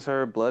Hama teaches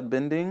her blood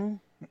bending.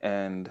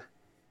 And,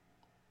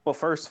 well,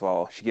 first of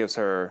all, she gives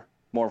her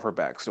more of her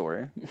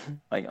backstory.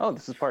 Like, oh,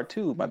 this is part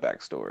 2 of my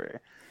backstory.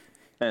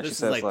 And This she is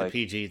says, like the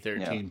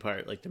PG-13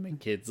 part, like to make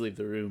kids leave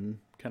the room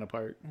kind of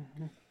part.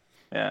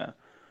 Yeah.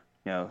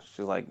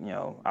 She's like,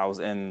 I was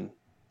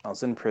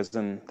in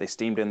prison. They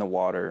steamed in the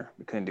water.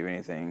 We couldn't do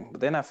anything.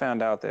 But then I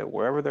found out that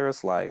wherever there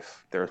is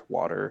life, there's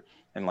water.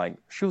 And like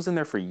she was in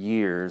there for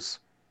years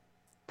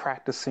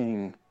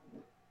practicing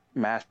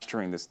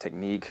mastering this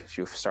technique.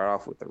 She would start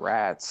off with the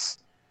rats,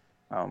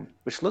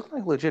 which look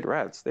like legit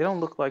rats. They don't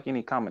look like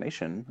any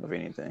combination of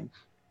anything.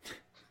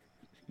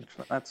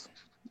 That's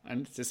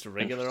And it's just a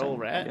regular interesting. old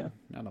rat, Yeah,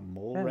 not a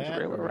mole yeah, it's a rat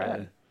regular or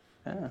rat.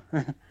 Yeah.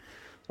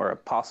 Or a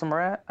possum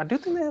rat. I do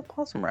think they have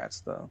possum rats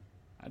though.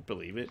 I'd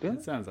believe it. Do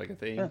It sounds like a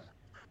they? Yeah. thing.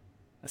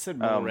 I said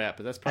mole Um, rat,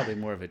 but that's probably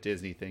more of a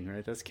Disney thing,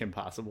 right? That's Kim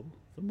Possible,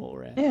 the mole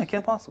rat. yeah,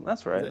 Kim Possum.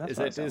 That's Is right. that, That's is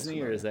why that it sounds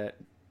Disney or is familiar. that?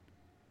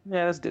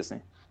 Yeah, that's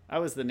Disney. I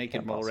was the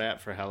naked Kim mole Possum.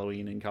 rat for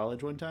Halloween in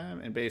college one time,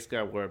 and basically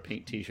I wore a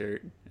pink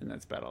T-shirt, and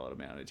that's about all it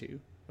amounted to.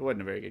 It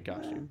wasn't a very good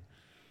costume.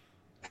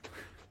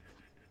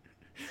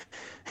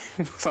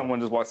 Someone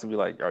just walks to be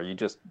like, "Are you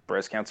just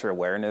breast cancer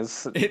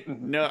awareness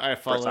No, I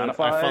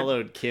personified?"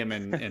 followed Kim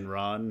and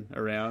Ron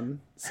around,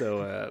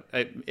 so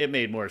it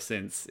made more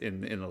sense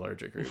in the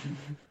larger group.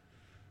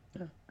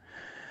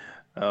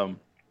 Um,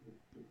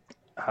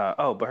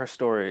 but her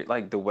story,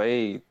 like the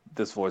way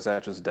this voice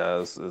actress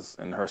does is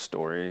in her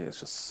story, is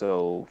just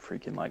so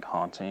freaking like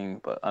haunting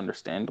but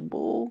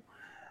understandable.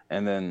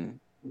 And then,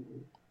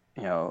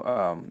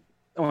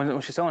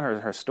 when she's telling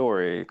her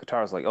story,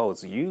 Katara's like, "Oh,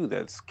 it's you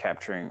that's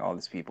capturing all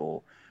these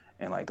people,"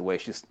 and like the way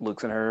she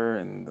looks at her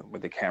and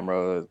with the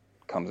camera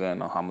comes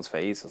in on Hama's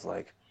face is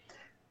like,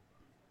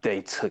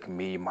 "They took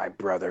me, my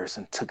brothers,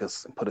 and took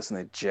us and put us in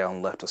the jail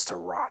and left us to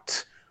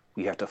rot.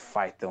 We have to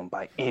fight them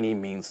by any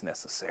means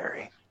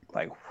necessary."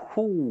 Like,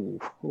 whoo,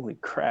 holy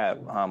crap,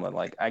 Hama!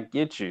 Like, I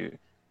get you.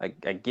 I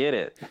get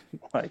it.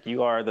 Like,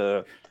 you are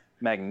the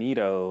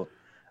Magneto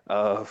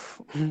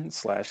of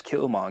slash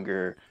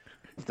Killmonger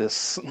of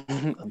this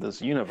of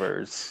this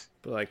universe.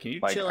 But like, can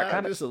you Like, chill I out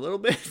kind of just a little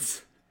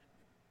bit?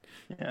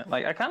 yeah,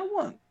 like I kind of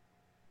want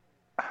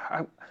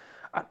I,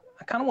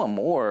 I kind of want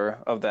more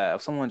of that.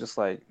 Of someone just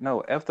like,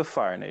 no, F the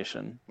Fire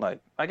Nation.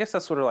 Like, I guess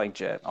that's sort of like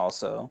Jet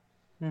also,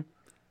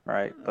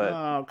 right? But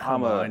Oh,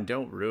 come Hama. on,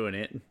 don't ruin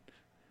it.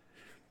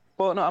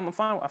 Well, no, I'm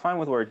fine. I'm fine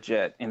with where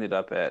Jet ended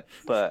up at,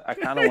 but I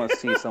kind of want to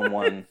see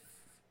someone.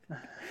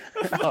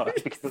 Oh,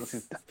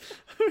 because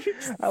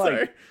I Sorry.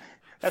 like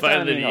that's not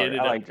Fine that even he hard.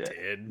 ended I up like Jet.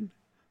 dead.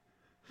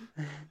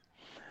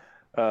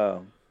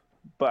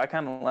 But I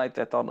kind of like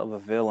that thought of a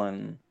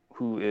villain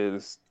who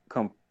is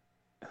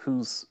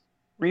whose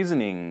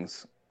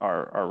reasonings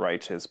are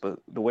righteous, but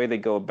the way they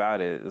go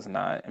about it is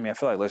not. I mean, I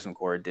feel like Legend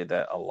of Korra did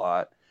that a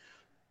lot.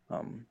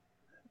 Um,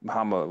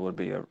 Hama would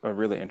be a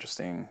really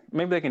interesting.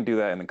 Maybe they can do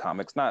that in the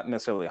comics, not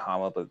necessarily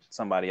Hama, but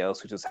somebody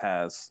else who just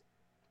has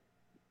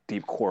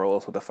deep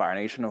quarrels with the Fire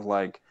Nation of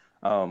like,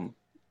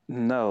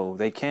 no,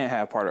 they can't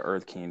have part of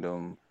Earth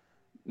Kingdom.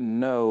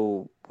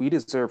 No, we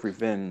deserve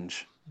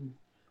revenge.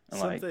 And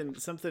like,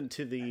 Something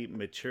to the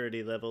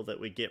maturity level that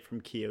we get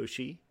from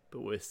Kyoshi,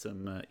 but with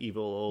some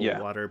evil old yeah,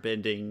 water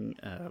bending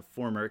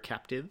former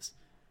captives.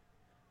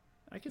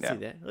 I can yeah. see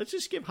that. Let's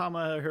just give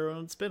Hama her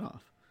own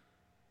spinoff.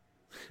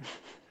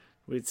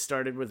 We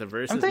started with a I'm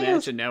versus thinking,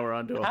 match, and now we're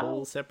on to a how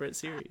whole separate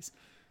series.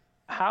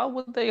 how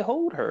would they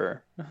hold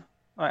her?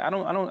 Like, I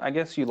don't. I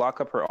guess you lock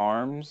up her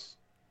arms.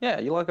 Yeah,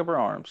 you lock up her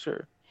arms.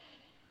 Sure.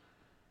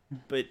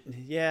 But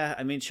yeah,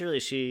 I mean, surely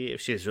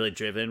if she was really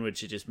driven, would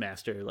she just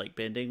master like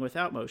bending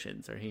without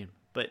motions or hand?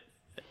 But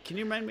can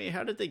you remind me,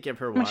 how did they give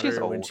her I mean, she's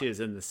water when old. she was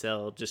in the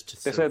cell just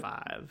to They said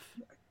survive?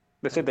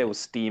 they said they would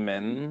steam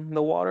in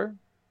the water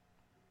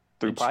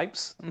through And she,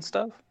 pipes and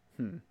stuff.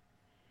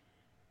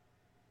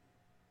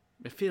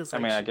 it feels I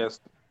like mean, I guess.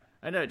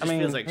 I know it I just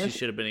feels mean, like she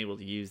should have been able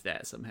to use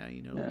that somehow,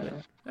 yeah. but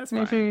that's I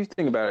mean, if fine. you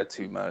think about it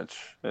too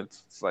much,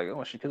 it's like,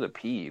 oh, she could have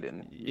peed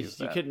and used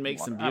You that couldn't make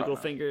water. some I don't bugle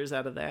know. fingers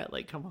out of that,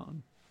 like come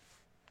on.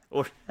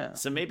 Or Yeah.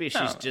 so maybe I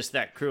she's don't know. just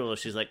that cruel.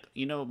 She's like,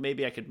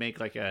 maybe I could make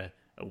like a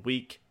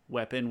weak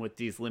weapon with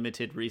these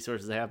limited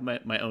resources. I have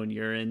my own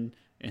urine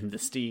and the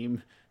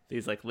steam,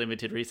 these like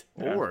limited resources.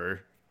 Yeah.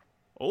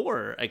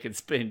 Or I could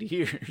spend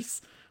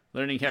years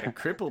learning how to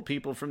cripple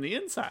people from the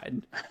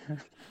inside.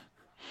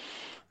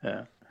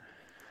 Yeah.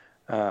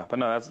 But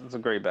no, that's a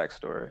great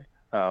backstory.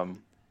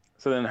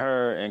 So then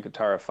her and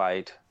Katara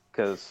fight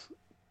because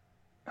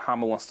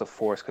Hama wants to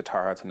force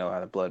Katara to know how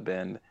to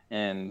bloodbend,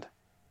 and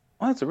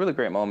well, it's a really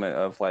great moment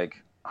of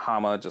like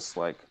Hama just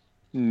like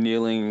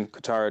kneeling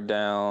Katara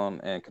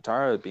down, and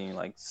Katara being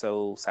like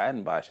so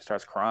saddened by it. She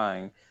starts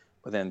crying,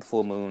 but then the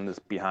full moon is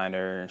behind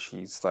her, and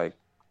she's like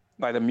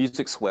the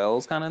music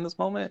swells kind of in this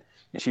moment,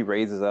 and she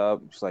raises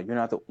up. She's like, "You're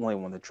not the only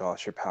one that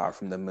draws your power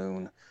from the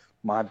moon.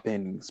 My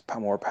bending is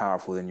more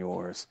powerful than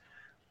yours."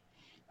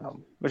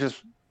 Which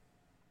is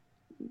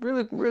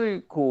really,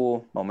 really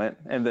cool moment.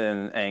 And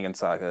then Aang and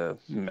Sokka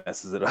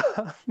messes it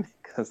up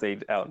because they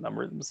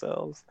outnumber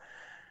themselves.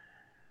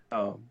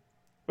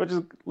 Which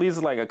leads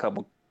to like a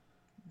couple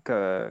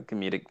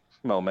comedic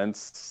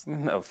moments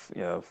of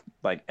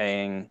like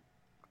Aang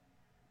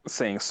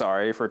saying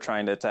sorry for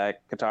trying to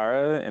attack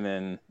Katara, and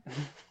then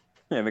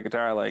the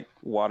Katara like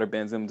water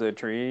bends him to a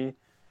tree,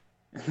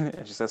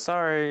 And she says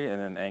sorry, and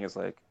then Aang is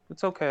like,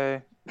 "It's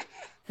okay."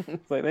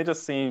 It's like they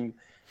just seem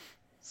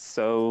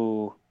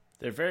so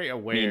They're very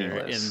aware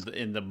meaningless.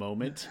 in the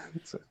moment.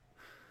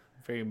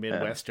 Very Yeah,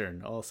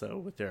 Midwestern, also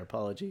with their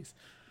apologies.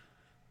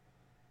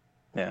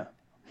 yeah.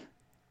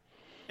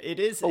 It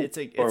is. Oh, It's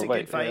or a good wait,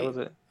 yeah, fight. was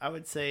it? I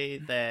would say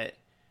that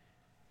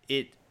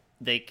it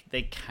they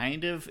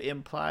kind of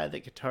imply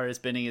that Katara's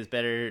bending is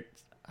better.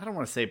 I don't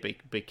want to say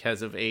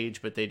because of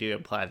age, but they do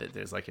imply that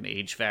there's like an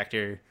age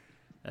factor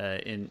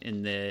in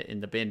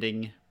the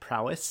bending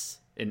prowess.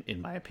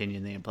 In my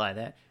opinion, they imply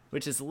that,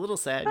 which is a little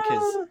sad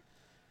because Uh,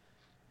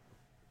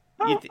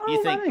 I think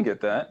didn't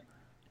get that.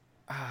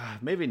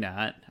 maybe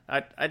not.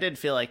 I did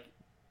feel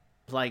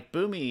like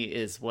Boomy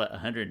is what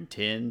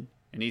 110,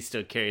 and he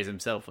still carries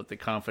himself with the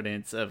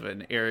confidence of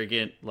an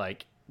arrogant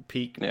like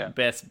peak Yeah.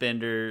 best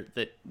bender,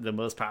 that the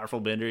most powerful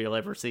bender you'll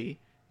ever see.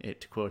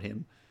 To quote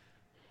him.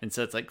 And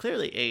so it's like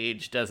clearly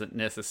age doesn't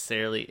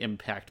necessarily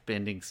impact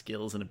bending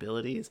skills and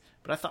abilities,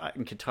 but I thought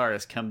in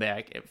Katara's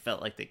comeback it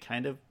felt like they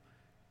kind of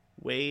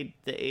weighed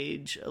the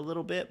age a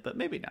little bit, but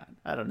maybe not.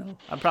 I don't know.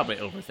 I'm probably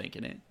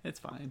overthinking it. It's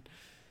fine.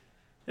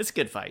 It's a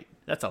good fight.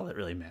 That's all that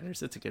really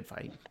matters. It's a good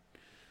fight.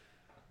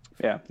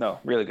 Yeah, no,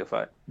 really good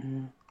fight.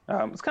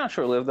 It's kind of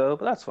short-lived though,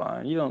 but that's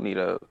fine. You don't need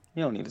to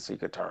see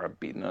Katara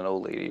beating an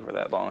old lady for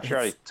that long. She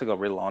already It's took a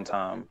really long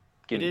time it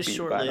getting is beat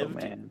short by no lived.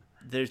 man.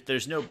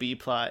 There's no B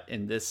plot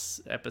in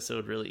this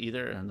episode really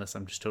either, unless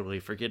I'm just totally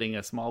forgetting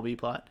a small B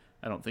plot.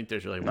 I don't think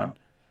there's really No.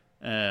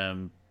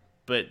 one.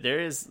 But there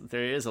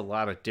is a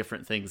lot of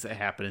different things that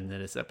happen in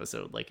this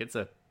episode. Like it's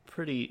a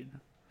pretty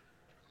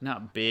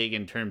not big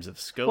in terms of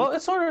Well, scope,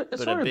 it's but a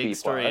sort of big B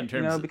story in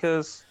plot, terms of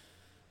because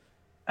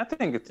I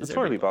think is it's there a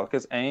sort of B B plot? plot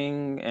because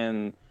Aang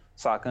and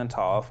Sokka and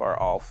Toph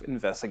are off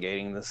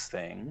investigating this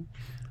thing.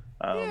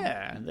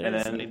 Yeah, And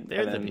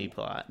they're the B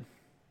plot.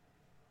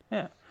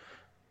 yeah.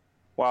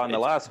 While in the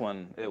It's last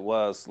one, it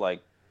was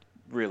like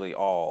really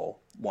all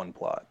one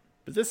plot.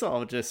 But this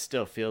all just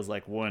still feels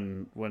like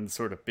one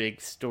sort of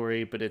big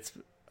story, but it's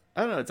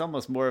I don't know, it's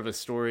almost more of a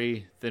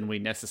story than we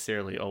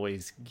necessarily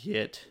always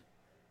get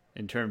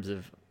in terms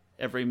of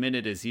every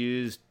minute is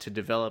used to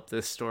develop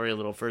this story a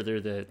little further,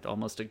 that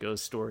almost a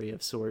ghost story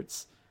of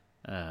sorts.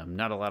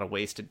 Not a lot of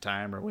wasted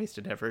time or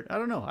wasted effort. I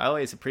don't know. I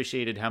always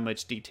appreciated how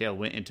much detail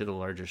went into the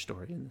larger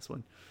story in this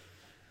one.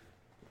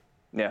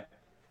 Yeah,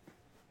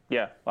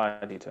 yeah, a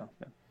lot of detail.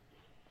 Yeah.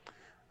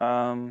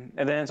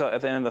 And then so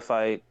at the end of the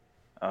fight,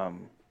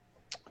 um,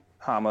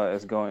 Hama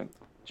is going.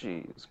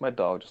 Jeez, my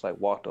dog just like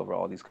walked over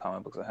all these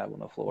comic books I have on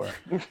the floor.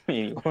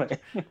 Anyway,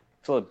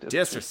 so disrespectful.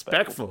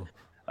 Disrespectful.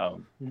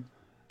 Um,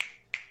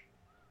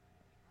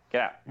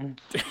 get out.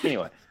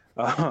 Anyway,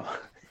 uh,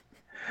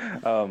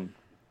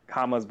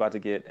 Hama's about to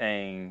get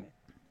Aang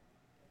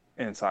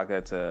and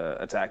Sokka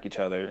to attack each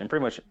other, and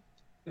pretty much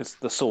it's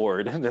the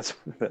sword that's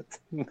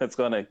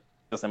going to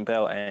just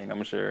impale Aang,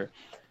 I'm sure.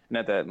 And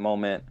at that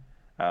moment,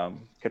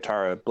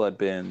 Katara blood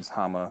bends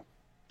Hama.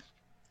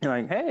 You're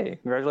like, hey,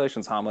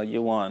 congratulations, Hama,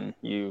 you won.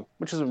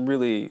 Which is a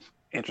really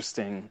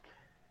interesting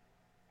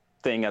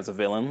thing as a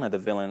villain. Like the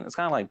villain, it's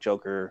kind of like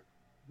Joker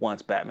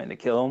wants Batman to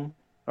kill him.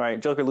 All right,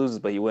 Joker loses,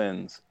 but he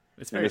wins.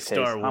 It's In very this case,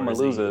 Star Hama Warsy.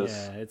 loses.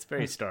 Yeah, it's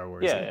very Star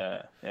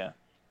Warsy. Yeah.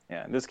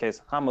 In this case,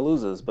 Hama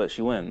loses, but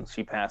she wins.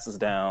 She passes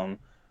down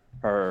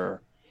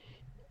her,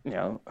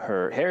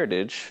 her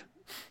heritage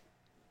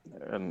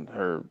and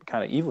her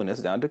kind of evilness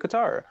down to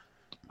Katara,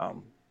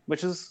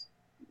 which is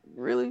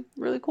really,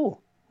 really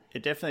cool.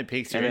 It definitely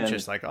piques your And then-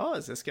 interest. Like, oh,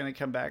 is this going to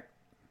come back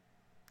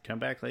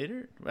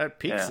later? Well,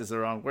 piques Yeah. is the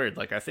wrong word.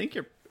 Like, I think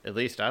you're. At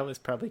least I was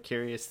probably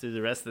curious through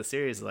the rest of the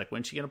series. Like,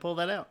 when's she going to pull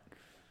that out?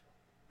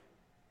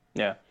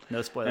 Yeah.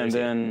 No spoilers.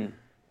 And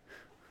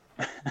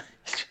here. then,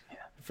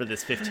 For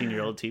this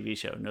 15-year-old TV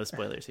show, no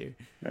spoilers here.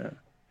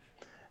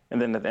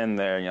 and then at the end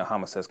there,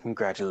 Hama says,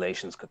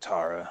 "Congratulations,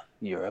 Katara,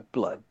 you're a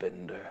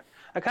bloodbender."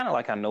 I kind of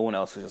like how no one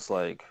else is just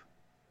like,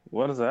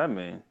 "What does that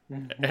mean?"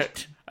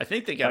 I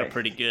think they got a Right.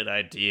 pretty good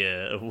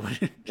idea of what.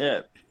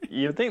 Yeah,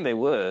 you'd think they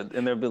would,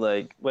 and they'd be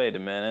like, "Wait a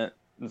minute,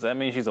 does that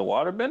mean she's a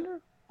waterbender?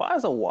 Why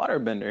is a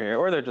waterbender here?"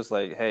 Or they're just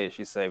like, "Hey,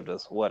 she saved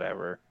us.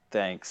 Whatever.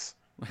 Thanks.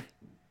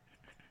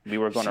 We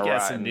were going to She got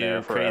ride some in new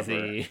there forever."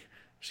 crazy.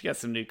 She got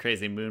some new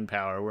crazy moon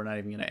power. We're not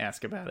even going to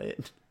ask about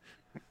it.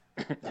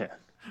 Yeah.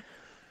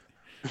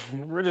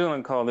 We're just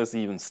gonna call this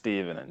even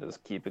Steven and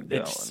just keep it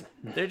going.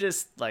 They're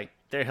just like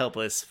they're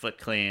helpless Foot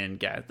Clan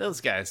guys.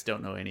 Those guys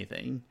don't know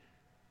anything.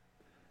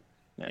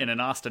 Yeah. In an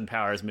Austin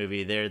Powers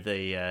movie, they're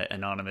the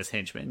anonymous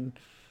henchmen.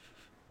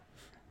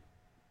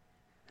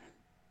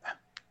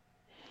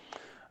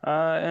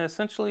 And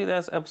essentially,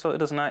 that's episode. It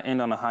does not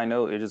end on a high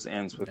note. It just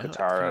ends with No, it's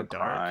Katara kinda dark.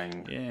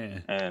 crying Yeah.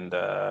 and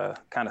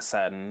kind of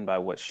saddened by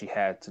what she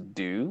had to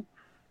do,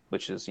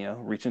 which is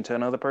reach into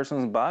another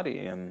person's body,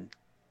 and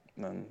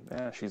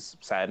yeah, she's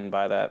saddened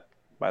by that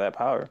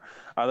power.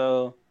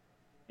 Although,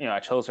 I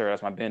chose her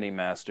as my bending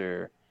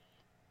master,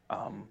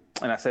 and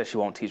I said she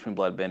won't teach me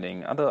blood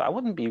bending. Although I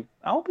would be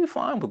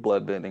fine with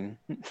blood bending.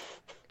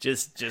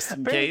 Just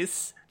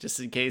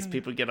in case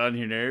people get on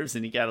your nerves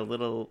and you got a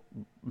little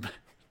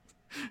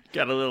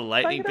Got a little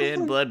lightning Like,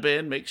 bend, blood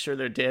bend, make sure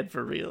they're dead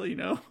for real, you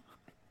know?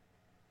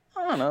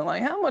 I don't know.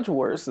 Like, how much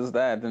worse is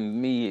that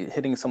than me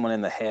hitting someone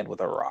in the head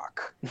with a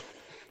rock?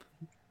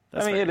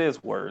 That's I mean, fair. it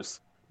is worse,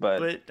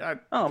 but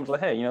I'm like,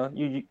 hey,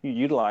 you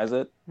utilize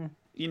it.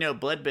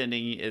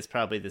 Bloodbending is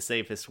probably the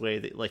safest way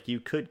that, like, you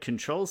could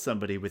control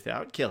somebody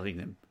without killing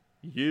them.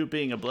 You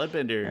being a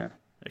bloodbender,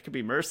 that could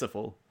be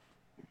merciful.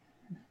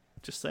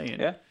 Just saying.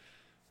 Yeah,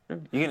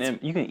 you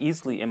can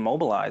easily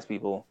immobilize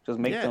people. Just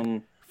make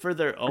them for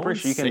their own sure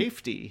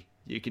safety.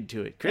 You can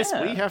do it, Chris.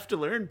 We have to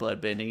learn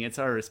bloodbending. It's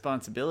our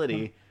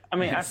responsibility. I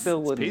mean, I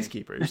still wouldn't.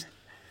 Peacekeepers.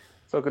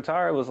 So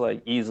Katara was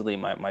like easily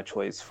my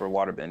choice for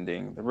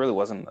waterbending. There really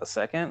wasn't a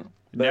second.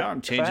 Now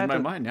I'm changing my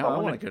mind. Now I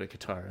want to go to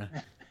Katara.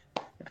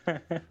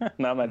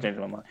 No, I'm not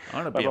changing my mind.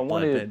 I want to be a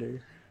bloodbender.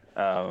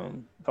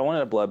 If I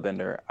wanted a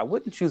bloodbender, I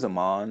wouldn't choose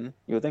Amon.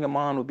 You would think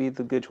Amon would be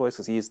the good choice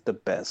because he's the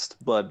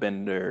best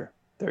bloodbender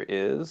there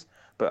is.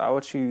 But I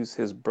would choose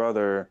his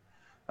brother,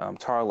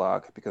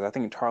 Tarlok, because I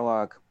think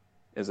Tarlok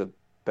is a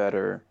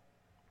better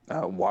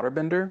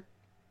waterbender.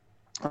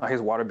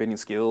 His waterbending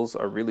skills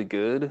are really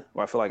good.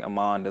 Well, I feel like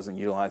Amon doesn't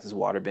utilize his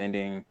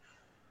waterbending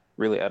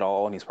really at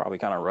all, and he's probably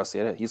kind of rusty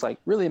at it. He's like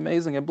really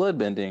amazing at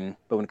bloodbending,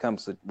 but when it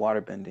comes to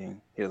waterbending,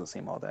 he doesn't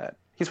seem all that.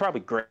 He's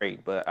probably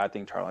great, but I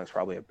think Tarlok's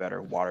probably a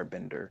better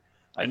waterbender.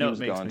 Like, I know he was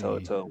going toe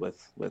to toe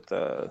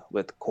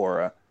with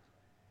Korra.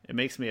 It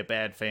makes me a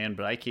bad fan,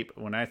 but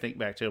when I think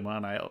back to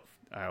Amon, I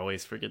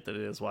always forget that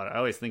it is water. I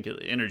always think of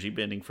energy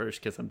bending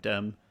first because I'm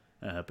dumb.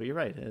 But you're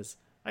right, it is.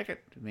 I got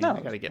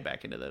to get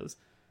back into those.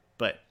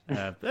 But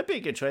that'd be a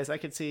good choice. I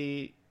could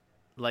see,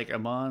 like,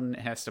 Amon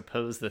has to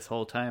pose this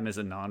whole time as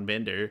a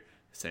non-bender,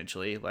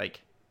 essentially.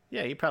 Like,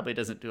 yeah, he probably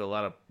doesn't do a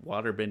lot of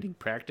water-bending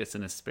practice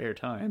in his spare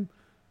time.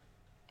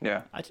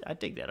 Yeah. I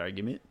dig that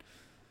argument.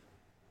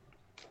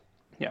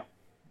 Yeah.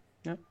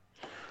 Yeah.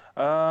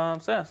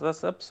 So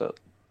that's the episode.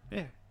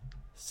 Yeah.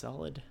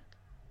 Solid.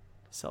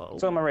 So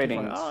my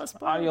ratings.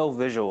 Audio,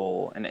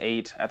 visual, an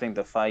 8. I think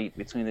the fight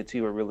between the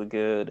two are really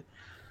good.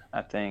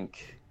 I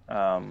think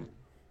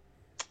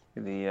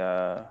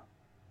the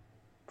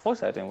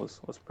voice acting was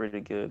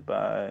pretty good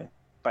by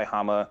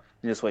Hama.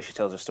 Just the way she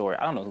tells her story.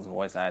 I don't know who's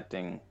voice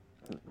acting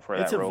for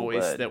that role.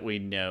 It's a voice that we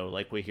know,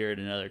 like we hear it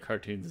in other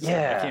cartoons.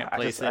 Yeah, I can't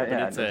place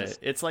it, but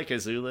it's like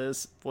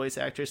Azula's voice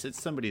actress.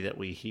 It's somebody that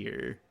we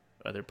hear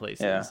other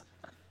places. Yeah.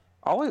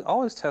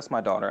 Always test my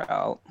daughter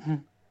out.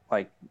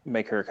 Like,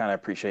 make her kind of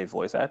appreciate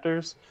voice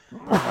actors.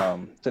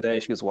 Today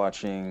she was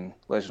watching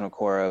Legend of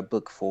Korra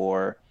Book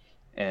 4,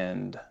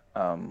 and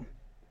oh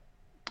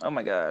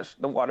my gosh,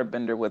 the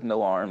waterbender with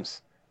no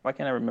arms. Why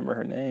can't I remember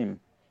her name?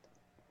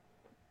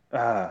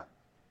 Why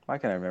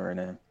can't I remember her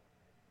name?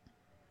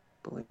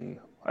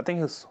 I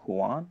think it's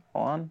Hua.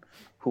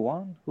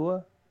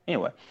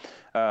 Anyway,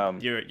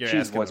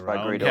 she's voiced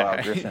by Great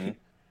Al Griffin,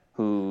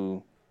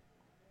 who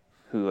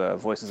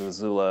voices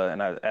Azula.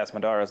 And I asked my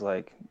daughter, I was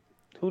like,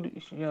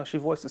 she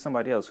voices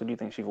somebody else. Who do you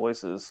think she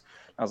voices?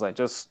 I was like,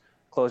 just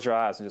close your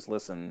eyes and just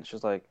listen.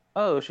 She's like,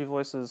 oh, she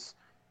voices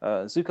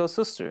Zuko's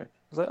sister.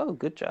 I was like, oh,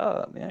 good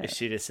job. Yeah. If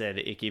she'd have said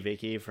Icky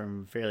Vicky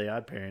from Fairly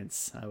Odd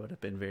Parents, I would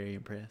have been very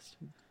impressed.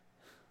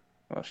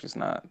 Well, she's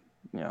not,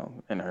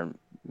 in her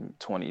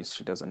 20s.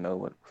 She doesn't know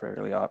what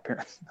Fairly Odd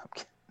Parents.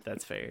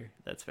 That's fair.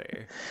 That's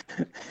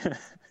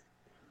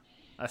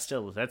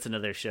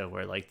another show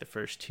where, like, the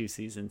first 2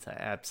 seasons I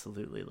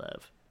absolutely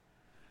love.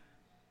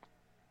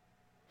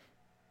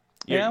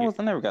 I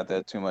never got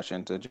that too much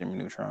into Jimmy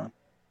Neutron.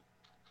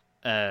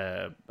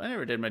 I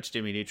never did much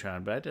Jimmy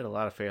Neutron, but I did a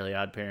lot of Fairly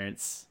Odd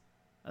Parents.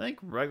 I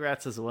think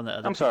Rugrats is the one that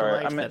other people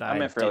like. I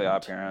meant Fairly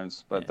Odd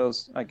Parents, but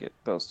I get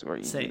those two are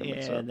easy to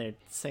mix up. And they're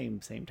same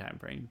time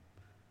frame.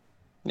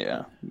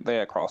 Yeah, they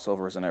had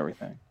crossovers and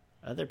everything.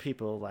 Other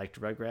people liked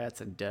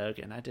Rugrats and Doug,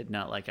 and I did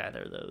not like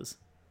either of those.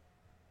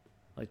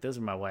 Like, those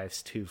are my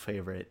wife's 2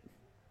 favorite,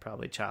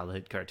 probably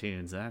childhood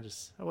cartoons, and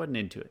I wasn't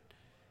into it.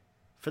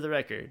 For the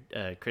record,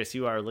 Chris,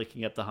 you are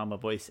looking up the Hama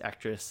voice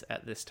actress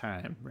at this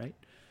time, right?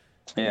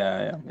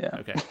 Yeah.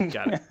 Okay,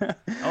 got it.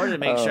 I wanted to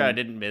make sure I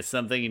didn't miss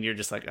something, and you're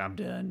just like, I'm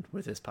done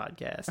with this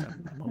podcast.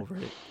 I'm over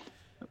it.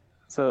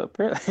 So,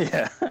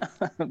 yeah,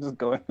 I'm just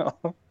going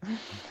off.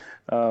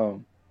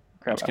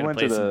 Crap, I went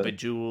to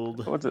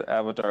Bejeweled. I went to the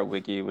Avatar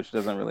wiki, which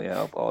doesn't really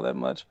help all that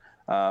much.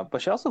 But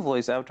she also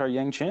voiced Avatar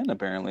Yang Chen,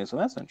 apparently, so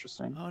that's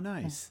interesting. Oh,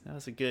 nice. That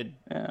was a good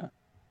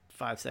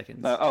 5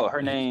 seconds.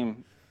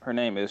 Her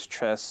name is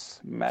Tress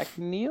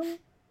MacNeil.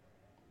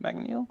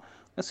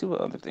 Let's see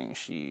what other things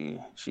she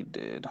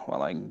did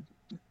while I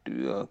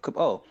do.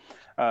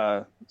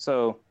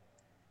 So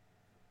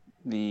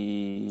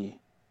the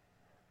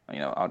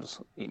I'll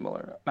just email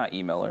her. Not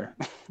email her.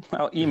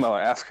 I'll email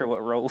her. Ask her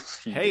what roles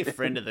she did. Hey,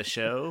 friend of the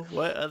show,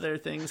 what other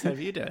things have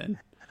you done?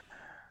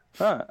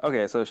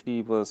 Okay, so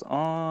she was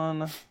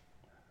on.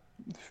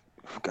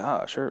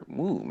 Gosh,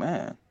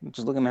 man!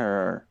 Just looking at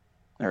her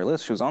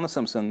list. She was on The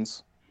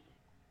Simpsons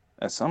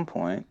at some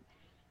point.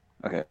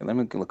 Okay, let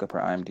me look up her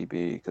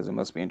IMDb because it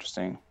must be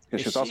interesting.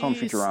 Because she was also on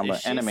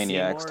Futurama,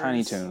 Animaniacs,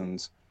 Tiny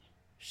Toons.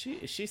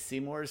 Is she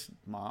Seymour's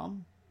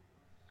mom?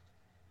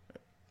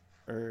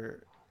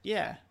 Or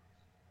yeah.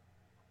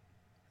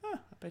 Huh,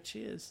 I bet she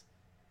is.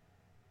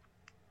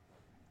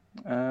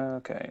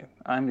 Okay,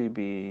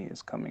 IMDb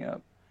is coming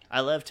up.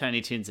 I love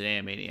Tiny Toons and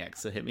Animaniacs,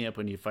 so hit me up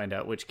when you find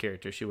out which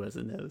character she was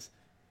in those.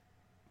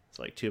 It's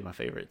like two of my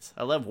favorites.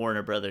 I love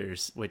Warner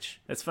Brothers, which,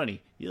 that's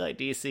funny. You like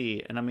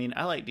DC, and I mean,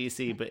 I like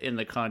DC, but in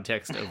the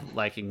context of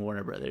liking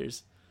Warner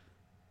Brothers.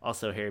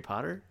 Also, Harry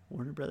Potter,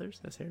 Warner Brothers.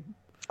 That's Harry.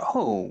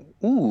 Oh,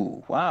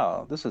 ooh,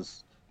 wow. This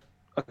is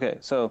okay.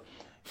 So,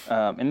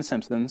 in The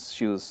Simpsons,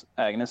 she was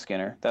Agnes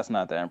Skinner. That's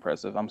not that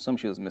impressive. I'm assuming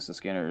she was Mrs.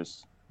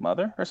 Skinner's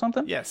mother or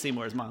something. Yeah,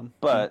 Seymour's mom.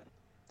 But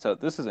so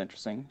this is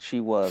interesting. She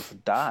was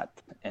Dot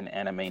in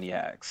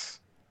Animaniacs.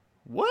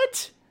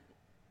 What?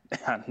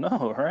 I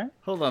know, right?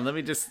 Hold on,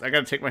 I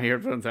gotta take my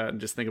headphones out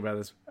and just think about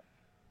this.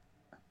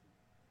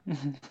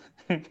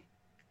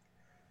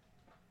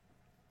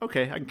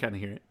 Okay, I can kind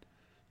of hear it.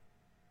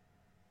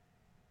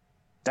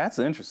 That's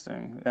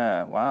interesting.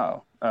 Yeah,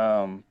 wow.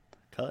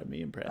 Color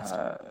me impressed.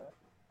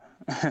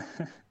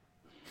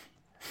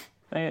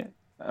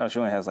 She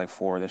only has like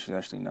 4 that she's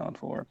actually known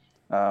for.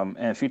 And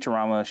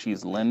Futurama,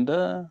 she's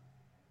Linda,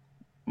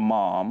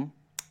 mom.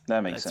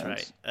 That makes That's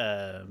sense.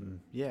 Right.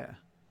 Yeah.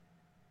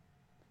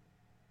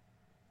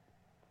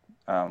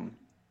 That's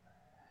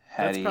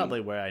Hattie,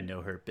 probably where I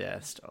know her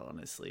best,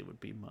 honestly,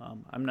 would be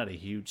mom. I'm not a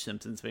huge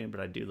Simpsons fan,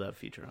 but I do love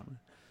Futurama.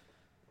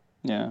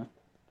 yeah.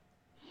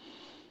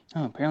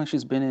 Oh, apparently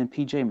she's been in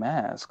PJ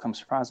Masks. I'm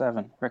surprised I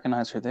haven't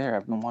recognized her there.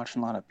 I've been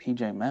watching a lot of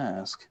PJ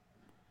Masks.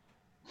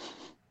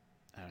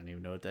 I don't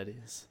even know what that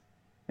is.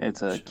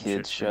 It's a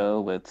kids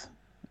show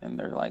and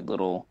they're like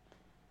little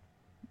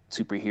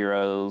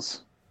superheroes.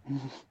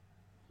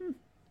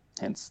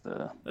 Hence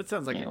the. That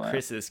sounds like a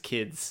Chris's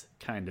Kids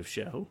kind of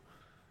show.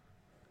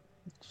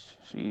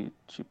 She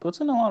puts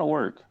in a lot of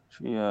work.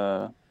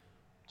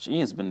 She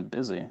has been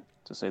busy,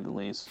 to say the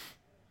least.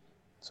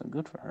 So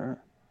good for her.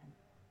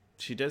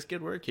 She does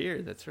good work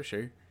here, that's for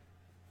sure.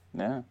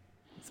 Yeah.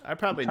 I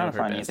probably know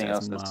her best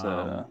as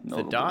mom.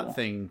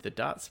 The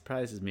Dot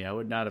surprises me. I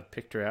would not have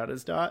picked her out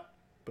as Dot,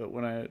 but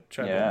when I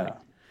tried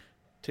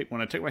to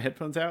when I took my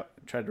headphones out,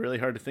 tried really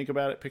hard to think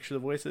about it, picture the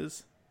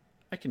voices,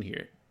 I can hear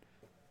it.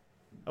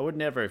 I would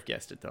never have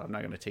guessed it though. I'm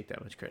not going to take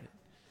that much credit.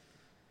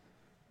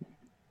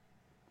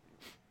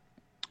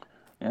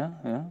 Yeah.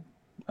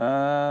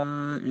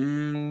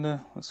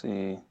 And let's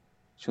see.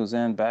 She was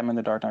in Batman: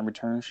 The Dark Knight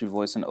Returns. She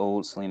voiced an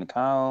old Selena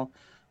Kyle.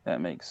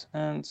 That makes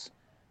sense.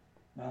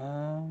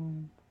 I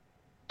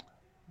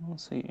don't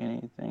see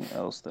anything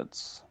else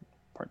that's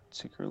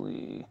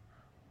particularly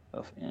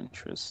of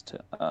interest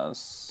to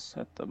us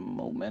at the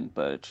moment,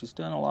 but she's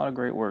done a lot of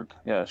great work.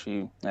 Yeah,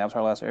 she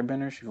Avatar: Last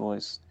Airbender. She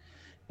voiced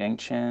Yang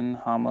Chen,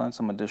 Hama, and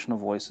some additional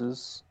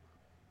voices.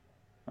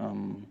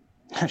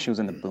 She was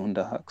in the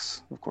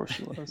Boondocks. Of course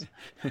she was.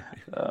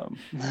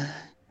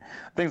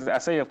 Things I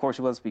say, of course,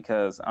 she was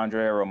because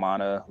Andrea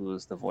Romana, who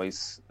is the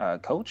voice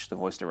coach, the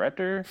voice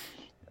director,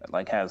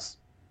 was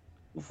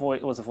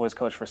a voice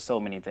coach for so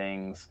many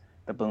things: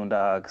 the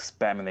Boondocks,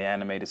 Batman the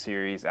Animated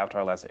Series,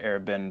 Avatar: Last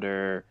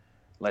Airbender,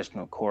 Legend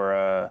of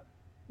Korra.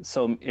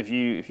 So if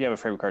you have a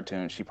favorite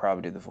cartoon, she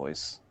probably did the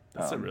voice.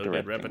 That's a really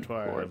good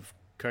repertoire of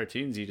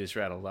cartoons you just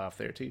rattled off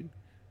there too.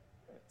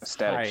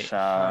 Static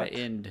Shock, high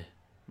end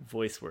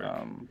voice work.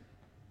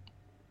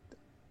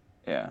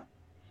 Yeah.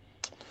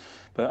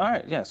 But all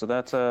right, yeah. So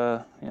that's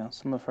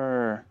some of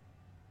her.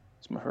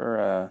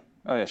 Oh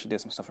yeah, she did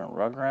some stuff in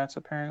Rugrats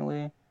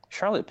apparently.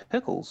 Charlotte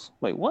Pickles.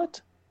 Wait,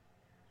 what?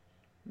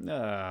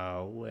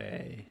 No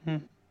way.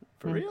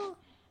 For real?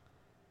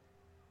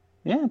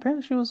 Yeah,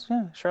 apparently she was.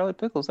 Yeah, Charlotte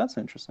Pickles. That's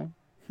interesting.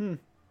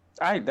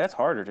 That's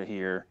harder to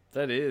hear.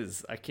 That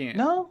is. I can't.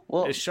 No.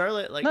 Well, is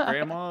Charlotte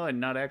grandma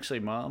and not actually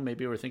mom?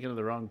 Maybe we're thinking of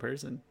the wrong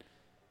person.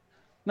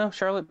 No,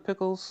 Charlotte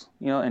Pickles.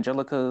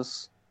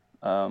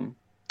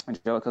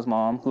 Angelica's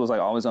mom, who was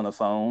always on the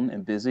phone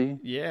and busy.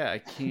 Yeah, I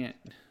can't.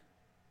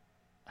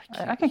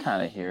 I can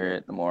kind of hear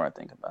it the more I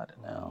think about it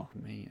now. Oh,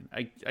 man.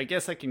 I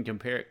guess I can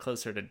compare it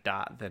closer to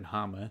Dot than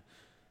Hama.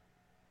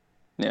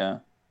 Yeah.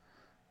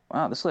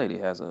 Wow, this lady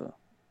has a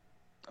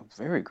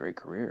very great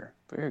career.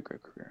 Very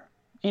great career.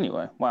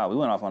 Anyway, wow, we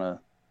went off on a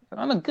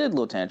good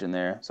little tangent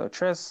there. So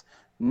Tress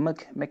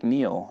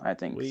McNeil, I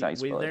think. We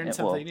learned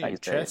something new.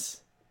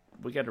 Tress,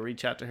 we got to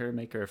reach out to her and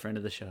make her a friend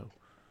of the show.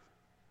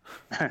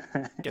 Got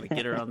to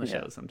get her on the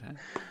show sometime.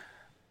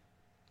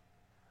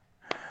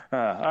 All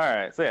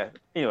right. So yeah.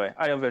 Anyway,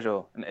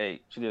 audiovisual an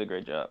 8. She did a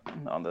great job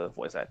on the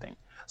voice acting.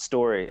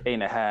 Story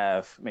 8.5.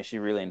 I mean, she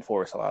really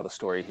enforced a lot of the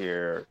story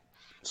here.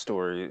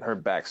 Her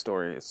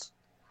backstory is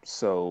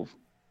so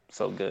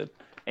good.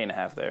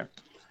 8.5 there.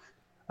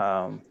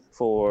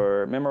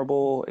 For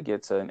memorable, it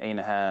gets an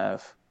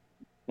 8.5.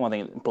 One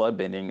thing,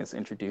 bloodbending is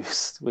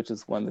introduced, which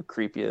is one of the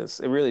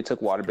creepiest. It really took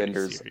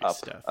waterbenders up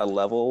a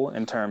level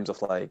in terms of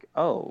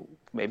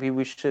maybe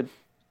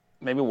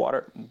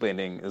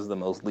waterbending is the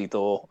most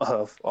lethal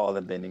of all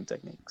the bending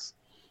techniques.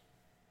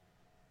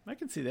 I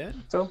can see that.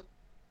 So,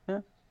 yeah.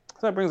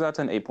 So that brings out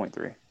to an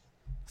 8.3.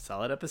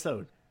 Solid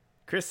episode.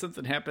 Chris,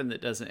 something happened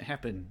that doesn't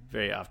happen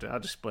very often. I'll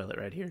just spoil it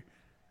right here.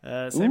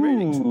 Same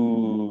ratings.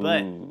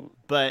 Ooh.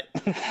 But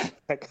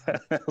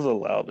That was a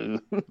loud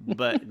dude.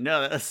 but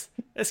no,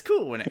 that's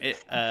cool. When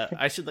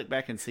I should look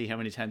back and see how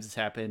many times it's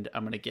happened.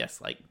 I'm gonna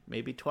guess like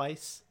maybe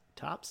twice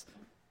tops.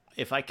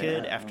 If I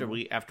could, after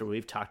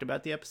we've talked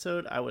about the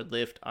episode, I would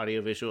lift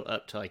audiovisual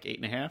up to like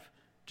 8.5,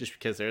 just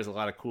because there's a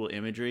lot of cool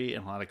imagery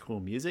and a lot of cool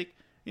music.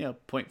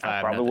 0.5,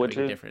 not that big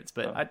a difference.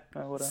 But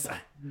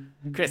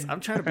Chris, I'm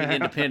trying to be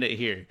independent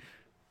here.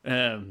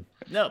 No,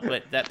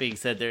 but that being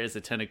said, there is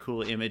a ton of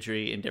cool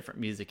imagery and different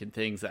music and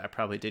things that I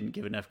probably didn't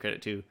give enough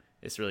credit to.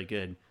 It's really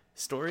good.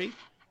 Story,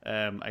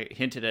 I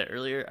hinted at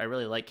earlier. I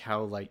really like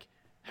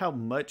how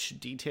much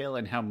detail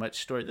and how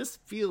much story. This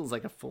feels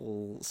like a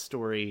full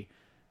story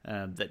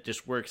that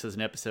just works as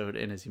an episode.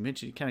 And as you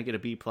mentioned, you kind of get a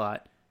B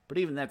plot, but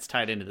even that's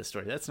tied into the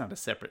story. That's not a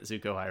separate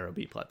Zuko Iroh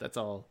B plot. It's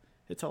all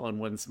in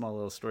one small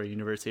little story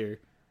universe here,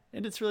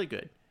 and it's really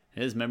good.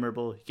 It is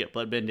memorable. You get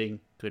bloodbending,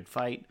 good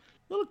fight,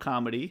 little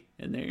comedy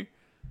in there,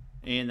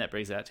 and that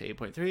brings it out to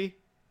 8.3. You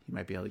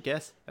might be able to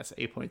guess that's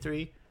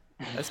 8.3.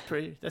 That's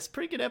a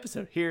pretty good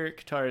episode. Here,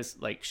 Katara's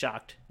like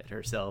shocked at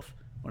herself.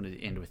 Wanted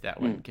to end with that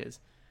one because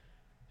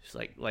she's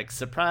like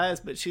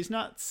surprised, but she's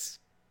not.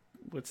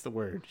 What's the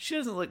word? She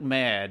doesn't look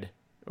mad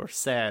or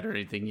sad or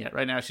anything yet.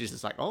 Right now, she's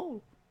just like,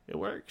 oh, it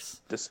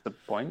works.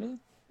 Disappointed?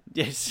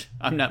 Yes,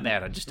 I'm not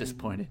mad. I'm just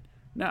disappointed.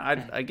 No,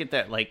 I get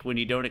that. Like when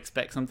you don't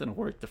expect something to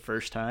work the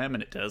first time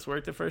and it does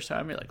work the first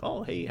time, you're like,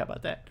 oh, hey, how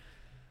about that?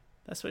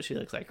 That's what she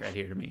looks like right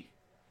here to me.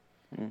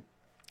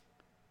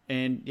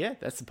 And yeah,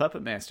 that's the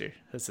Puppet Master.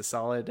 That's a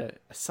solid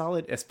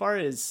as far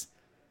as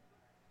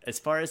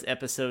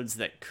episodes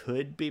that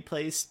could be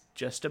placed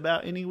just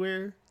about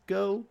anywhere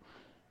go.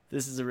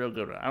 This is a real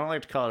good one. I don't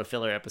like to call it a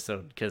filler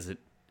episode because it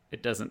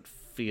doesn't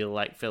feel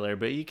like filler,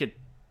 but you could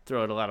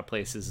throw it a lot of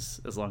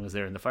places as long as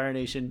they're in the Fire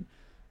Nation,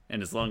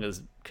 and as long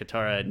as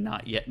Katara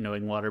not yet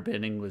knowing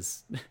waterbending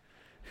was it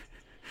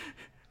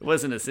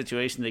wasn't a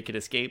situation they could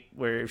escape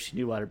where she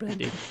knew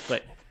waterbending.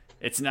 But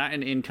it's not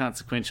an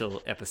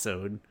inconsequential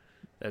episode,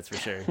 that's for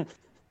sure.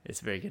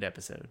 It's a very good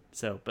episode.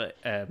 So, but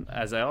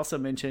as I also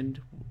mentioned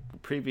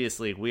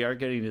previously, we are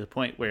getting to the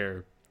point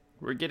where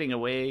we're getting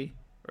away,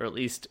 or at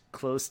least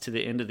close to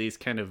the end of these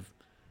kind of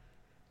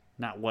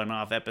not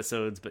one-off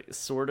episodes, but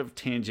sort of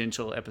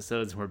tangential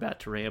episodes. We're about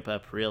to ramp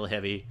up real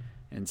heavy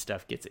and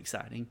stuff gets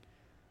exciting.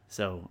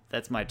 So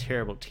that's my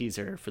terrible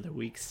teaser for the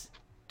weeks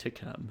to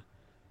come.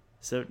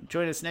 So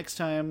join us next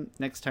time.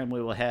 Next time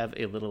we will have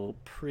a little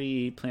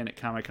pre-Planet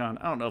Comic-Con.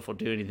 I don't know if we'll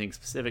do anything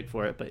specific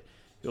for it, but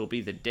it will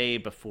be the day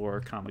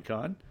before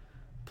Comic-Con.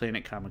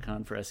 Planet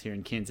Comic-Con for us here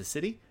in Kansas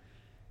City.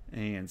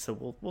 And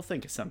so we'll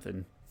think of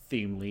something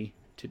themely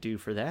to do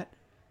for that.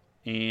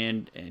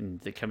 And in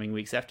the coming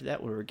weeks after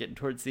that, we're getting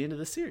towards the end of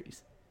the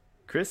series.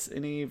 Chris,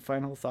 any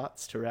final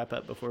thoughts to wrap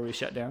up before we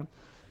shut down?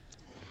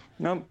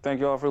 Nope. Thank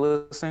you all for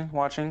listening,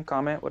 watching,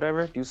 comment,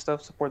 whatever. Do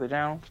stuff, support the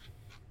channel,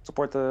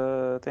 support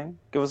the thing.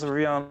 Give us a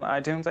review on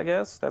iTunes, I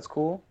guess. That's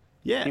cool.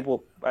 Yeah.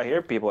 I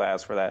hear people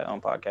ask for that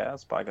on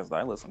podcasts that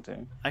I listen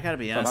to. I gotta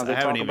be honest, Sometimes I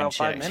haven't talk even about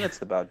checked. 5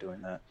 minutes about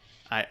doing that.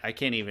 I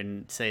can't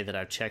even say that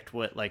I've checked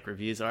what like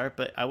reviews are,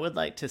 but I would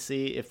like to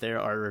see if there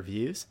are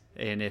reviews,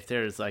 and if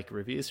there's like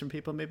reviews from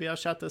people, maybe I'll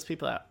shout those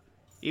people out.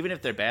 Even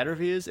if they're bad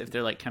reviews, if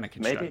they're like kind of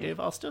constructive,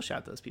 I'll still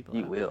shout those people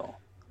out. You will.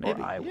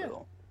 Maybe. Or I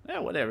will. Yeah,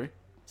 whatever.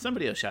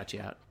 Somebody will shout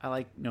you out. I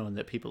like knowing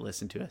that people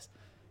listen to us.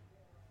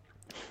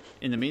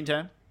 In the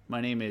meantime,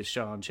 my name is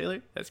Sean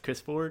Shaler. That's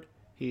Chris Ford.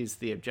 He's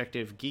the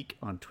Objective Geek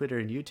on Twitter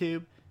and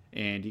YouTube.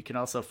 And you can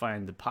also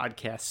find the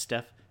podcast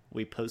stuff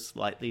we post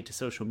lightly to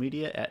social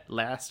media at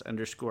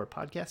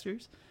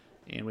last_podcasters.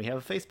 And we have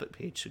a Facebook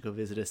page, so go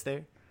visit us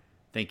there.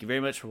 Thank you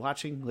very much for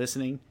watching,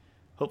 listening.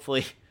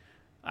 Hopefully,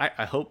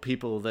 I hope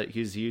people that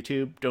use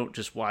YouTube don't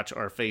just watch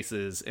our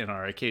faces and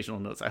our occasional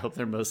notes. I hope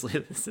they're mostly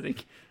listening.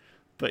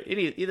 But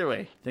either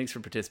way, thanks for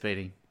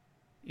participating.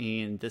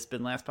 And this has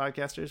been Last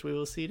Podcasters. We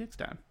will see you next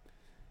time.